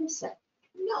who have said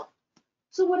no.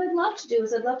 So what I'd love to do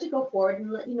is I'd love to go forward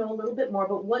and let you know a little bit more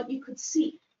about what you could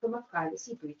see from a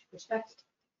privacy breach perspective.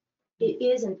 It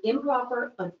is an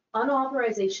improper, an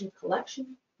unauthorization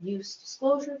collection, use,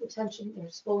 disclosure, retention, and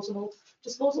disposal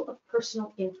of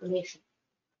personal information.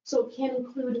 So it can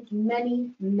include many,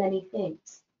 many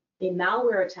things. A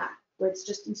malware attack, where it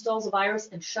just installs a virus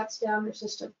and shuts down your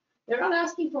system. They're not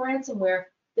asking for ransomware,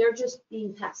 they're just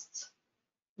being tests.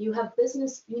 You have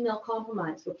business email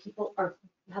compromise, where people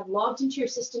have logged into your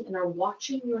system and are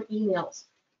watching your emails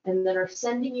and then are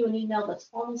sending you an email that's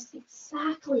almost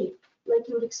exactly like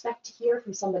you would expect to hear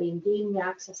from somebody and gaining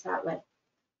access that way.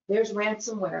 There's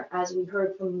ransomware, as we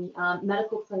heard from the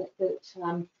medical clinic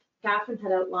that Catherine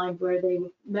had outlined, where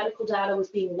the medical data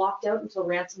was being locked out until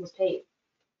ransom was paid.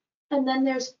 And then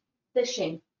there's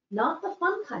phishing, not the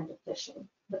fun kind of phishing,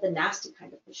 but the nasty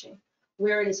kind of phishing,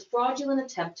 where it is fraudulent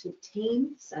attempt to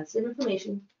obtain sensitive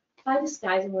information by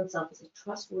disguising oneself as a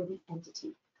trustworthy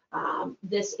entity.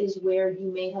 This is where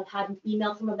you may have had an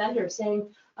email from a vendor saying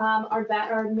our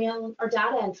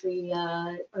data entry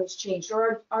has changed,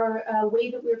 or our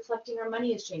way that we're collecting our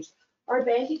money has changed, our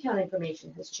bank account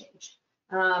information has changed.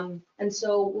 And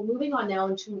so we're moving on now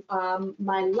into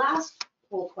my last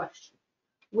poll question,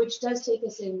 which does take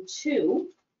us into,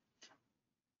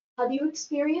 have you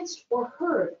experienced or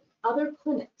heard other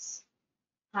clinics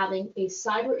having a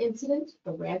cyber incident,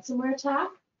 a ransomware attack,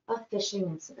 a phishing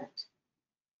incident?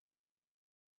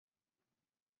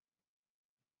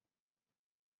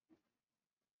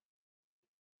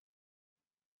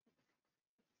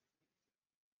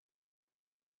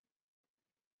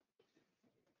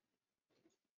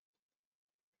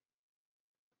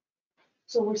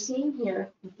 So we're seeing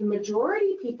here the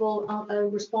majority of people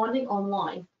responding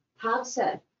online have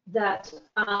said that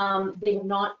they have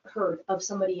not heard of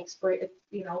somebody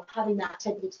having that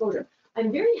type of exposure.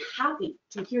 I'm very happy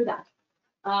to hear that.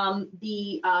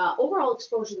 The overall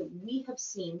exposure that we have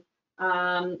seen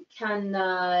can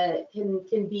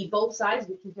be both sides.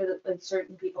 We can hear that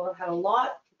certain people have had a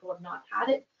lot, people have not had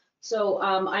it. So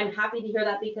I'm happy to hear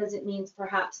that, because it means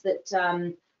perhaps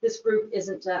that this group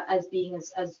isn't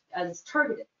as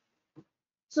targeted.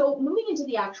 So moving into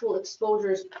the actual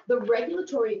exposures, the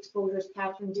regulatory exposures,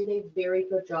 Catherine did a very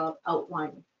good job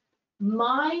outlining.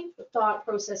 My thought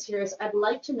process here is I'd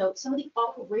like to note some of the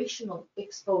operational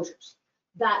exposures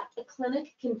that a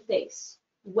clinic can face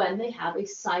when they have a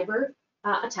cyber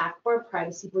attack or a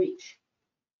privacy breach.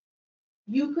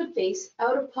 You could face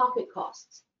out-of-pocket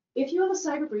costs. If you have a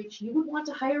cyber breach, you would want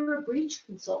to hire a breach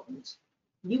consultant.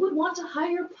 You would want to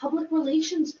hire public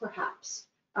relations, perhaps.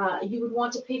 You would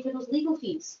want to pay for those legal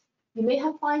fees. You may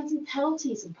have fines and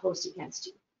penalties imposed against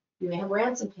you. You may have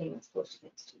ransom payments imposed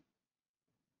against you.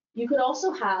 You could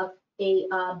also have a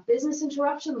business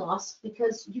interruption loss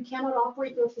because you cannot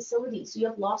operate your facility, so you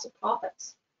have loss of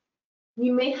profits.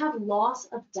 You may have loss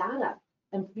of data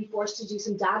and be forced to do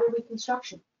some data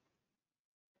reconstruction.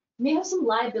 You may have some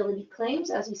liability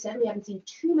claims. As we said, we haven't seen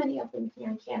too many of them here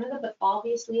in Canada, but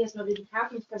obviously, as noted in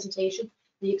Catherine's presentation,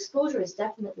 the exposure is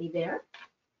definitely there.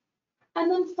 And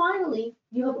then finally,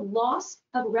 you have loss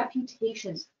of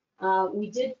reputation.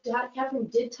 Catherine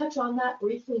did touch on that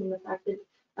briefly in the fact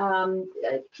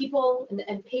that people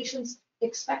and patients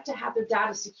expect to have their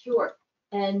data secure,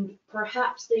 and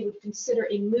perhaps they would consider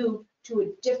a move to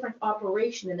a different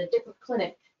operation in a different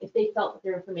clinic if they felt that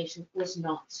their information was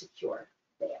not secure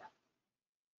there.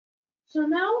 So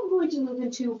now I'm going to move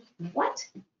into what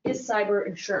is cyber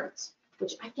insurance,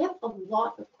 which I get a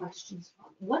lot of questions on.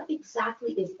 What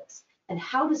exactly is this, and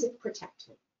how does it protect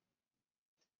me?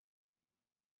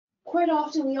 Quite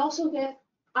often we also get,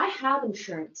 I have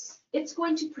insurance. It's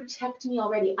going to protect me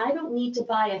already. I don't need to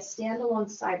buy a standalone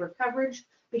cyber coverage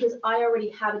because I already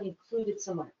have it included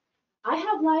somewhere. I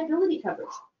have liability coverage.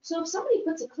 So if somebody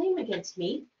puts a claim against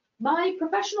me, my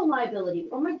professional liability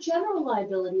or my general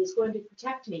liability is going to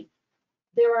protect me.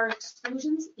 There are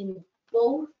exclusions in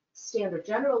both standard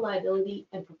general liability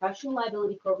and professional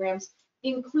liability programs,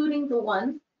 including the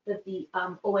one that the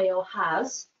OAO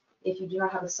has, if you do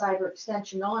not have a cyber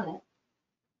extension on it,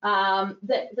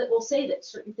 that will say that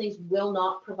certain things will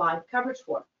not provide coverage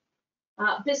for.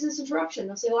 Business interruption,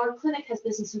 they'll say, well, our clinic has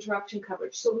business interruption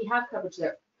coverage, so we have coverage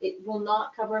there. It will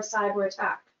not cover a cyber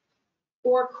attack.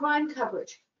 Or crime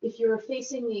coverage. If you're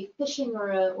facing a phishing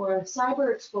or a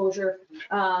cyber exposure,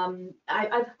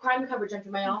 I've crime coverage under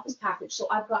my office package, so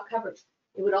I've got coverage.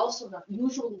 It would also not,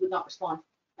 usually would not respond.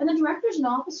 And then directors and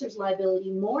officers liability,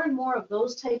 more and more of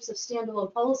those types of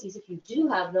standalone policies, if you do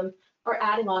have them, are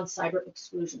adding on cyber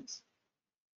exclusions.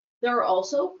 There are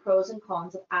also pros and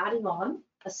cons of adding on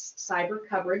a cyber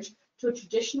coverage to a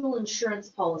traditional insurance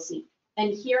policy.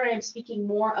 And here I am speaking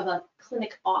more of a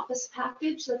clinic office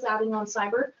package that's adding on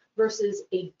cyber versus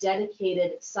a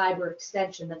dedicated cyber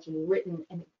extension that's written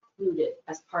and included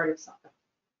as part of something.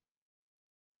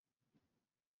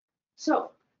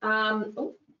 So I'm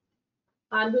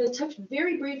going to touch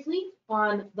very briefly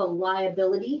on the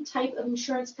liability type of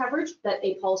insurance coverage that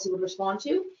a policy would respond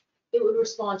to. It would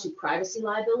respond to privacy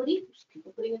liability, which is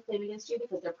people putting a claim against you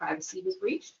because their privacy was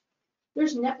breached.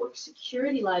 There's network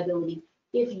security liability.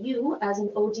 If you, as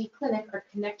an OD clinic, are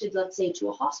connected, let's say, to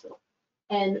a hospital,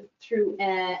 and through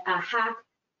a hack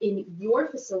in your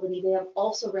facility, they have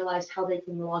also realized how they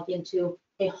can log into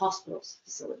a hospital's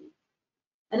facility.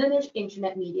 And then there's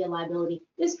internet media liability.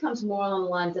 This comes more along the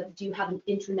lines of, do you have an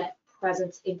internet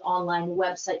presence, an online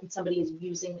website, and somebody is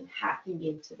using and hacking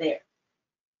into there?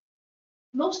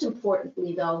 Most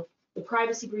importantly, though, the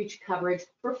privacy breach coverage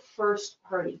for first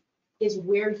party is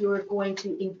where you're going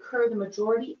to incur the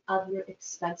majority of your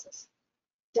expenses.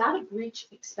 Data breach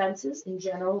expenses in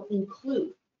general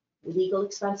include legal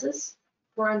expenses,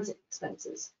 forensic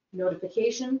expenses,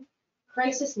 notification,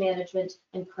 crisis management,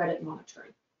 and credit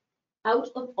monitoring. Out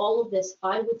of all of this,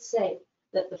 I would say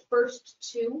that the first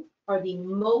two are the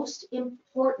most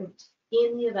important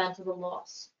in the event of a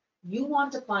loss. You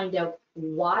want to find out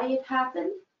why it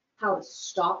happened, how to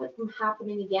stop it from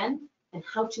happening again, and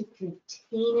how to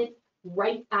contain it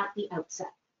right at the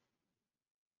outset.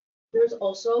 There's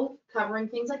also covering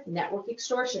things like network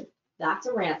extortion. That's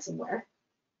a ransomware.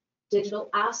 Digital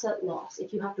asset loss.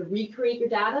 If you have to recreate your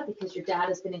data because your data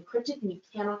has been encrypted and you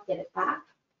cannot get it back.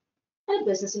 And a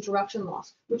business interruption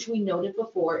loss, which we noted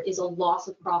before is a loss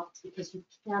of profits because you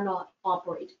cannot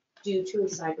operate due to a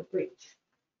cyber breach.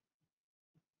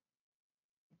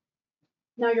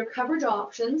 Now, your coverage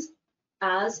options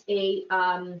as any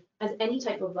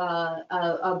type of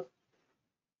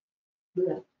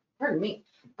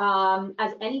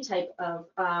as any type of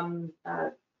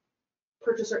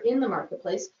purchaser in the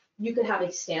marketplace, you could have a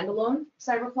standalone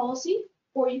cyber policy,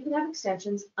 or you could have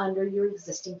extensions under your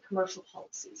existing commercial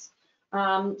policies.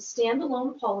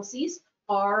 Standalone policies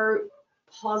are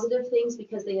positive things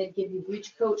because they give you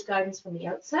breach coach guidance from the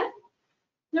outset.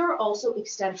 There are also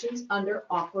extensions under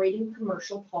operating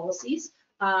commercial policies.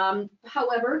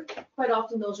 However, quite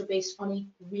often those are based on a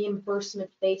reimbursement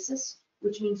basis,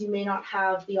 which means you may not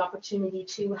have the opportunity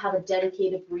to have a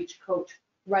dedicated breach coach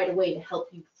right away to help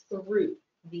you through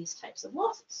these types of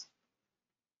losses.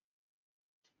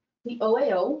 The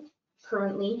OAO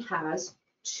currently has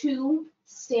two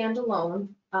standalone,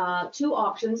 two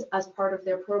options as part of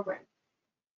their program.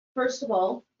 First of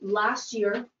all, last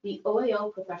year, the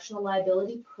OAO professional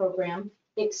liability program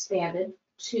expanded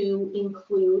to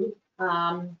include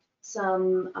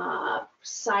some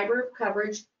cyber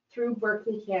coverage through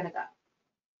Berkeley, Canada.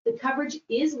 The coverage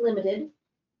is limited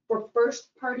for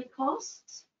first-party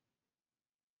costs,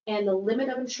 and the limit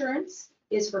of insurance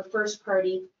is for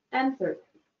first-party and third-party.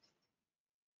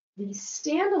 The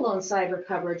standalone cyber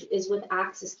coverage is with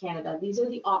Access Canada. These are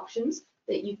the options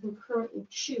that you can currently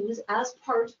choose as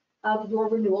part of your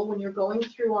renewal when you're going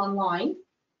through online,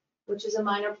 which is a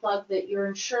minor plug that your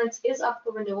insurance is up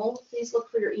for renewal. Please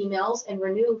look for your emails and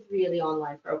renew via the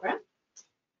online program.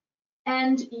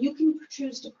 And you can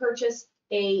choose to purchase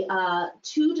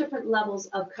two different levels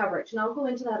of coverage. And I'll go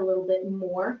into that a little bit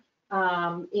more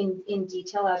in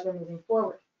detail as we're moving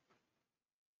forward.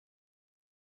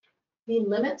 The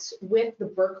limits with the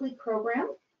Berkeley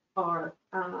program are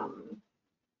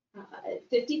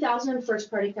 $50,000 in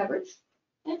first-party coverage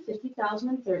and $50,000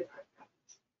 in third-party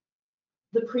coverage.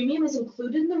 The premium is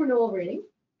included in the renewal rating,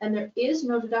 and there is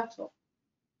no deductible.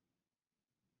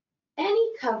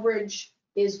 Any coverage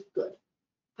is good.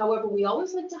 However, we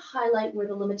always like to highlight where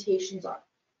the limitations are.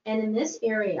 And in this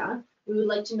area, we would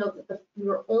like to note that we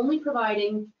are only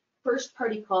providing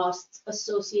first-party costs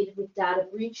associated with data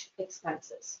breach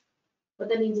expenses. What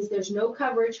that means is there's no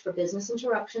coverage for business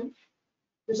interruption.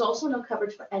 There's also no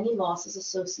coverage for any losses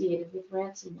associated with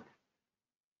ransomware.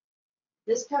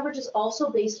 This coverage is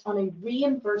also based on a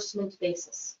reimbursement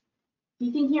basis.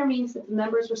 Key thing here means that the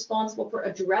member is responsible for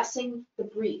addressing the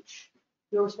breach.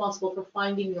 You're responsible for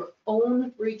finding your own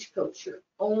breach coach, your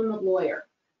own lawyer,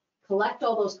 collect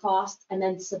all those costs, and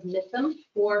then submit them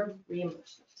for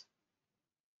reimbursement.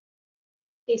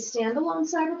 A standalone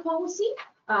cyber policy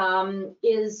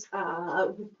is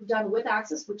done with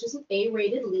Access, which is an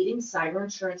A-rated leading cyber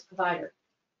insurance provider.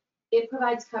 It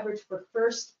provides coverage for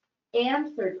first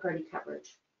and third-party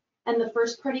coverage. And the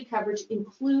first-party coverage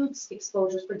includes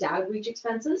exposures for data breach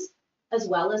expenses, as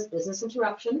well as business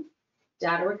interruption,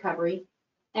 data recovery,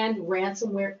 and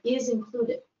ransomware is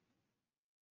included.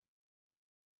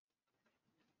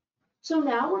 So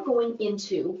now we're going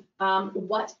into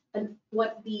what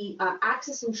the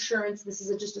Access insurance, this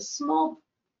is just a small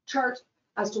chart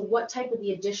as to what type of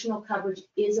the additional coverage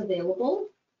is available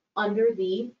under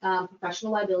the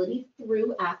professional liability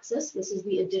through Access. This is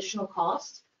the additional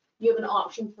cost. You have an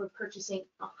option for purchasing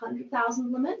a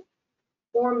 $100,000 limit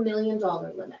or $1 million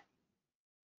limit.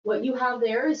 What you have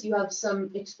there is you have some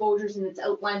exposures, and it's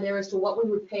outlined there as to what we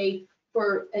would pay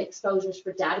for exposures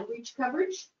for data breach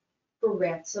coverage, for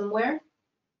ransomware,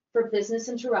 for business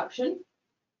interruption,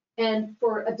 and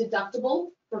for a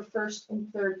deductible for first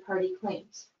and third party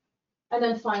claims. And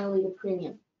then finally, the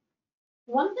premium.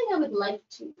 One thing I would like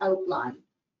to outline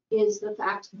is the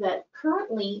fact that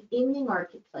currently in the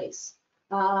marketplace,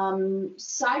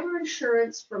 cyber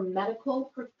insurance for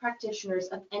medical practitioners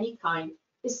of any kind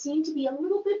is seen to be a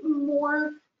little bit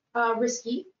more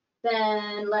risky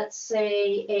than, let's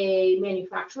say, a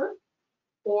manufacturer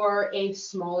or a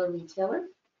smaller retailer.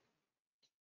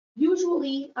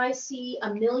 Usually, I see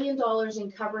 $1 million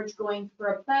in coverage going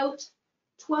for about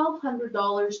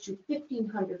 $1,200 to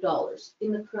 $1,500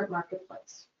 in the current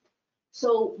marketplace.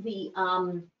 So the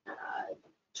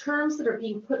terms that are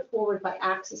being put forward by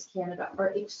Access Canada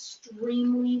are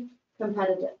extremely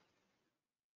competitive.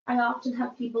 I often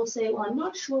have people say, well, I'm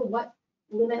not sure what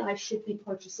limit I should be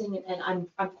purchasing, and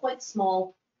I'm quite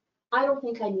small. I don't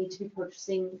think I need to be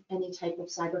purchasing any type of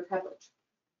cyber coverage.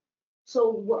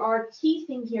 So our key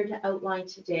thing here to outline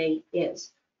today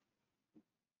is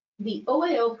the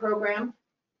OAO program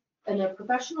and their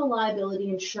professional liability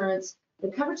insurance. The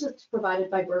coverage that's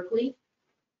provided by Berkeley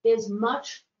is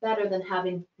much better than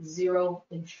having zero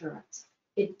insurance.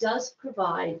 It does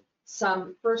provide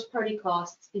some first-party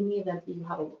costs in the event that you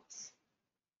have a loss.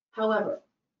 However,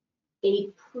 a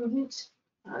prudent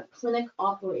clinic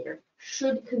operator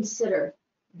should consider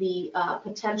the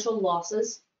potential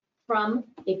losses from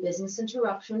a business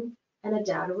interruption and a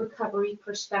data recovery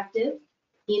perspective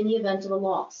in the event of a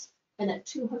loss. And at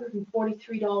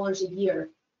 $243 a year,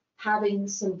 having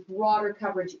some broader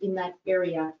coverage in that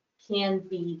area can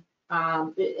be,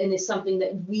 and is something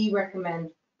that we recommend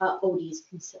ODs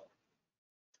consider.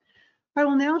 I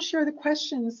will now share the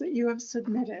questions that you have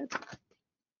submitted.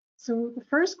 So the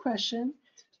first question,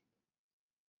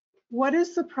 what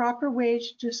is the proper way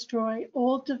to destroy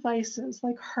old devices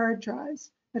like hard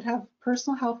drives that have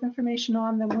personal health information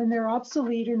on them when they're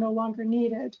obsolete or no longer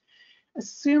needed,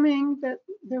 assuming that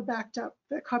they're backed up,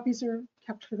 that copies are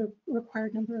kept for the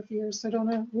required number of years? So I don't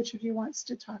know which of you wants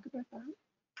to talk about that.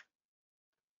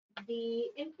 The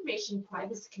Information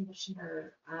Privacy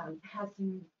Commissioner has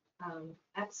some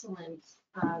excellent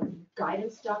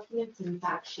guidance documents and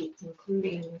fact sheets,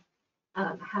 including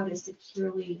how to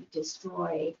securely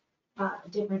destroy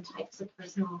different types of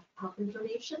personal health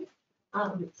information.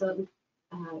 So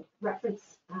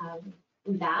reference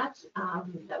that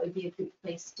would be a good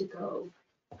place to go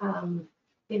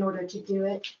in order to do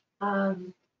it.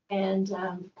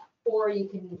 Or you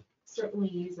can certainly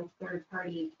use a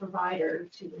third-party provider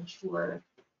to ensure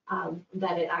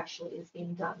that it actually is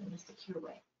being done in a secure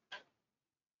way.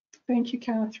 Thank you,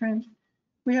 Catherine.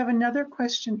 We have another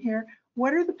question here.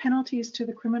 What are the penalties to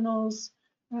the criminals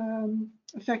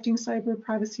affecting cyber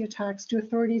privacy attacks? Do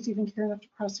authorities even care enough to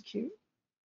prosecute?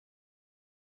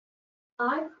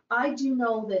 I do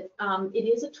know that it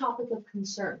is a topic of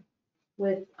concern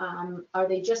with, are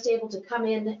they just able to come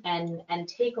in and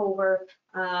take over,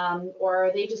 or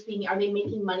are they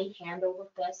making money hand over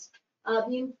fist?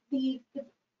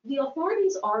 The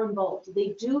authorities are involved.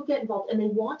 They do get involved, and they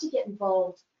want to get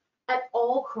involved at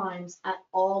all crimes at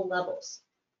all levels.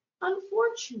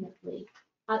 Unfortunately,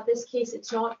 at this case,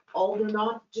 it's not all, they're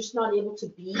not able to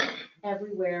be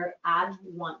everywhere at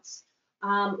once.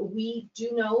 We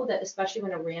do know that especially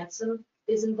when a ransom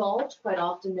is involved, quite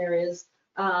often there is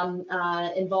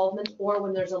involvement, or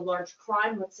when there's a large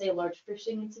crime, let's say a large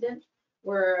phishing incident,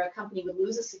 where a company would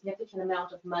lose a significant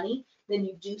amount of money, then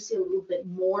you do see a little bit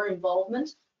more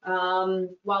involvement.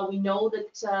 While we know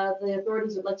that the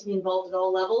authorities would like to be involved at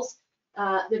all levels,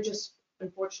 they're just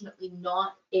unfortunately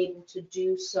not able to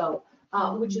do so,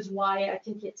 which is why I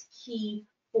think it's key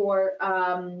for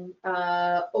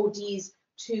ODs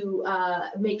to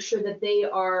make sure that they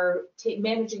are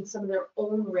managing some of their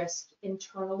own risk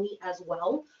internally as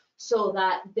well, so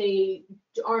that they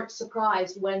aren't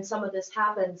surprised when some of this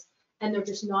happens and they're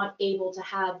just not able to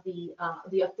have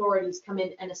the authorities come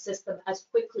in and assist them as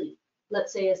quickly,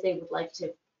 let's say, as they would like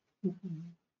to.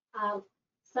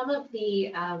 Some of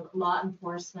the law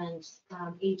enforcement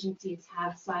agencies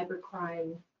have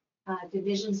cybercrime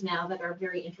divisions now that are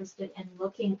very interested in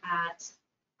looking at,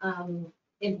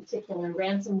 in particular,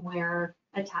 ransomware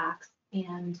attacks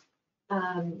and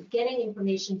getting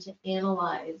information to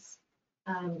analyze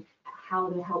how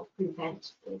to help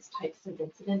prevent those types of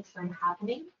incidents from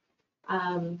happening.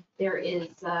 There is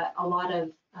a lot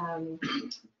of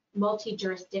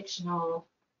multi-jurisdictional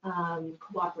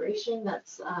cooperation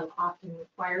that's often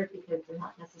required because they're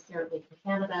not necessarily in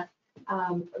Canada,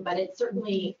 but it's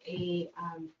certainly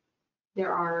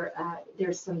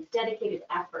there's some dedicated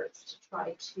efforts to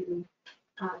try to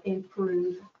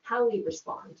improve how we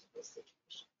respond to this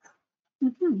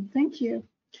situation. Thank you.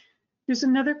 There's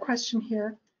another question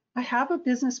here. I have a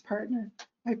business partner.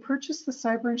 I purchased the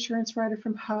cyber insurance rider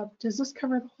from Hub. Does this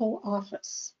cover the whole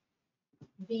office?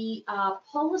 The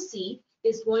policy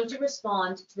is going to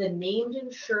respond to the named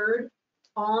insured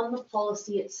on the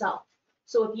policy itself.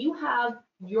 So if you have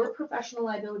your professional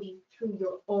liability through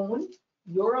your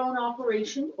own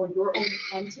operation or your own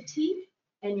entity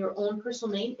and your own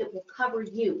personal name, it will cover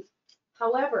you.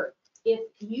 However, if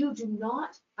you do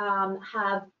not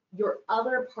have your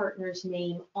other partner's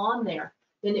name on there,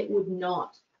 then it would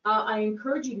not. I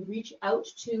encourage you to reach out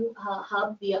to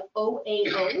Hub via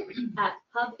OAO at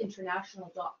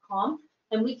hubinternational.com,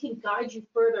 and we can guide you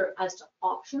further as to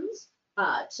options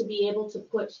to be able to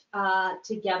put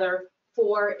together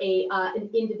for an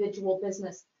individual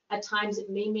business. At times, it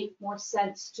may make more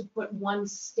sense to put one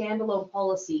standalone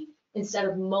policy instead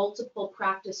of multiple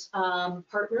practice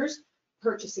partners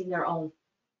purchasing their own.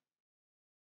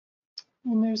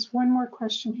 And there's one more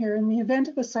question here. In the event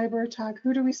of a cyber attack,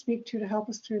 who do we speak to help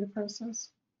us through the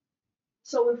process?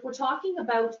 So if we're talking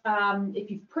about if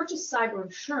you've purchased cyber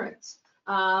insurance,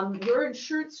 your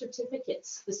insurance certificate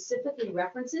specifically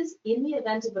references in the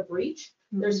event of a breach,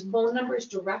 there's phone numbers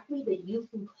directly that you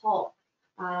can call.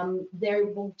 They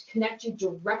will connect you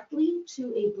directly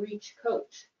to a breach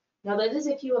coach. Now that is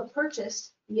if you have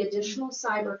purchased the additional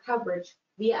cyber coverage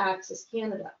via Access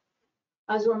Canada.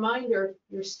 As a reminder,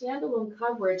 your standalone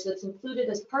coverage that's included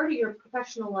as part of your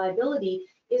professional liability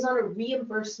is on a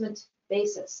reimbursement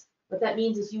basis. What that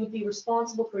means is you would be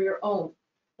responsible for your own.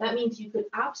 That means you could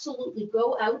absolutely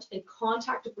go out and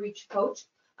contact a breach coach.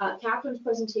 Catherine's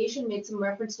presentation made some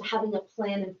reference to having a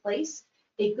plan in place.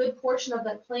 A good portion of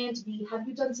that plan to be, have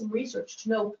you done some research to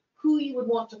know who you would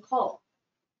want to call?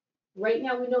 Right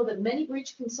now, we know that many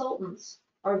breach consultants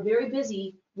are very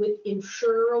busy with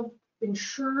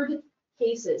insured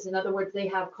cases. In other words, they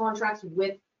have contracts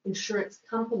with insurance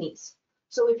companies.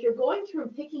 So if you're going through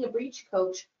and picking a breach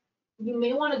coach, you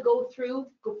may want to go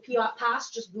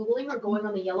past just Googling or going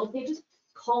on the yellow pages,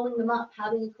 calling them up,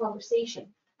 having a conversation,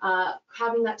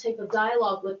 having that type of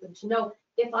dialogue with them to know,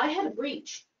 if I had a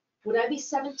breach, would I be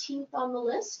 17th on the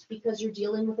list because you're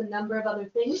dealing with a number of other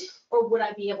things, or would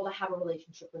I be able to have a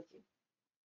relationship with you?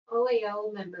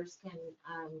 OAO members can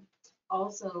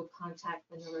also contact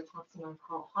the Miller Thompson On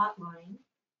Call hotline,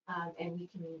 and we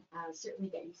can certainly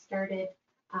get you started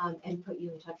and put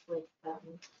you in touch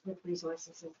with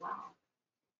resources as well.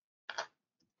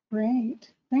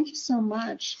 Great. Thank you so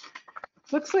much.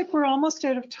 Looks like we're almost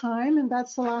out of time, and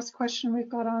that's the last question we've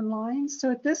got online.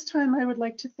 So at this time, I would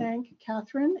like to thank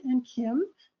Catherine and Kim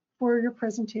for your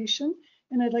presentation,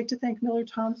 and I'd like to thank Miller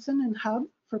Thompson and Hub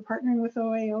for partnering with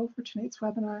OAO for tonight's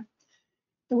webinar.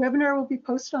 The webinar will be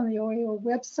posted on the OAO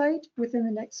website within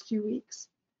the next few weeks.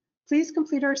 Please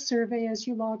complete our survey as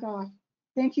you log off.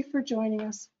 Thank you for joining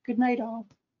us. Good night, all.